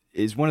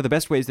 is one of the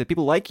best ways that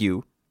people like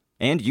you,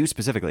 and you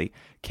specifically,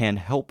 can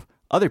help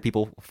other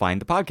people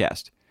find the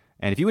podcast.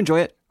 And if you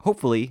enjoy it,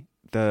 hopefully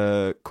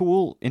the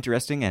cool,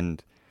 interesting,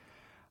 and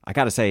I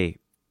gotta say,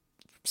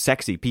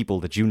 sexy people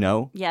that you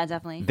know, Yeah,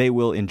 definitely. they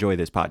will enjoy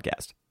this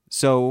podcast.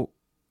 So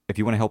if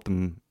you want to help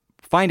them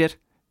find it,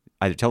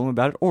 either tell them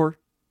about it or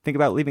think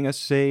about leaving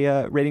us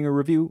a rating or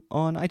review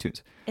on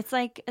iTunes. It's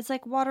like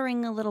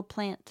watering a little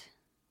plant.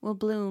 Will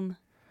bloom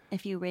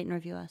if you rate and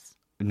review us.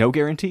 No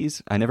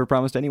guarantees. I never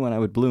promised anyone I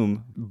would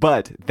bloom,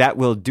 but that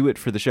will do it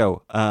for the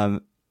show. I'll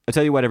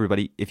tell you what,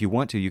 everybody, if you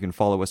want to, you can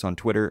follow us on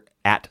Twitter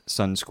at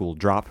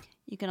SunSchoolDrop.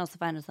 You can also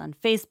find us on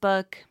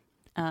Facebook.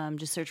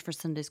 Just search for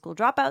Sunday School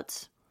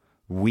Dropouts.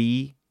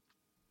 We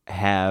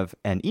have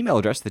an email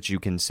address that you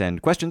can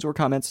send questions or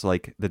comments,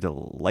 like the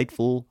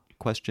delightful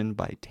question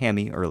by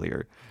Tammy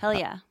earlier. Hell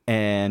yeah.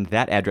 And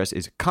that address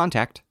is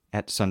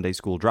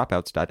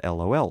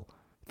contact@sundayschooldropouts.lol.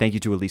 Thank you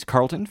to Elise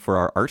Carlton for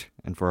our art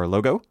and for our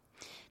logo.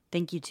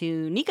 Thank you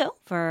to Niko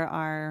for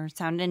our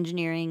sound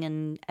engineering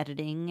and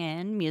editing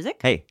and music.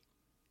 Hey,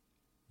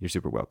 you're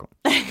super welcome.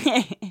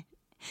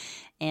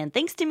 And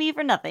thanks to me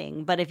for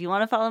nothing. But if you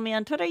want to follow me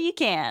on Twitter, you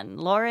can.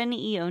 Lauren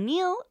E.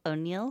 O'Neill.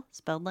 O'Neill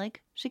spelled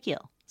like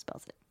Shaquille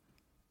spells it.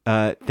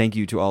 Thank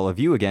you to all of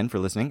you again for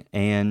listening,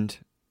 and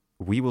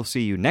we will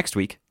see you next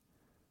week.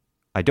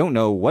 I don't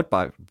know what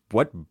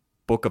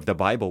book of the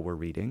Bible we're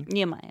reading.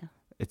 Nehemiah.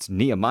 It's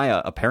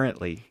Nehemiah,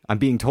 apparently. I'm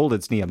being told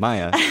it's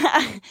Nehemiah.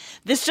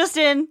 This just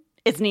in,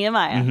 it's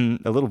Nehemiah.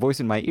 Mm-hmm. A little voice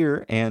in my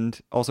ear and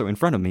also in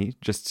front of me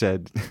just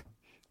said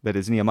that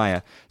it's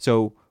Nehemiah.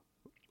 So,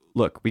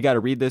 look, we got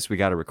to read this. We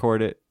got to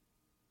record it.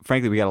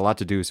 Frankly, we got a lot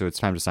to do, so it's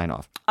time to sign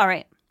off. All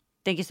right.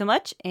 Thank you so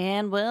much,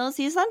 and we'll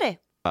see you Sunday.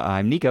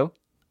 I'm Niko.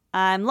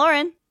 I'm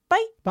Lauren.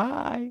 Bye.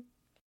 Bye.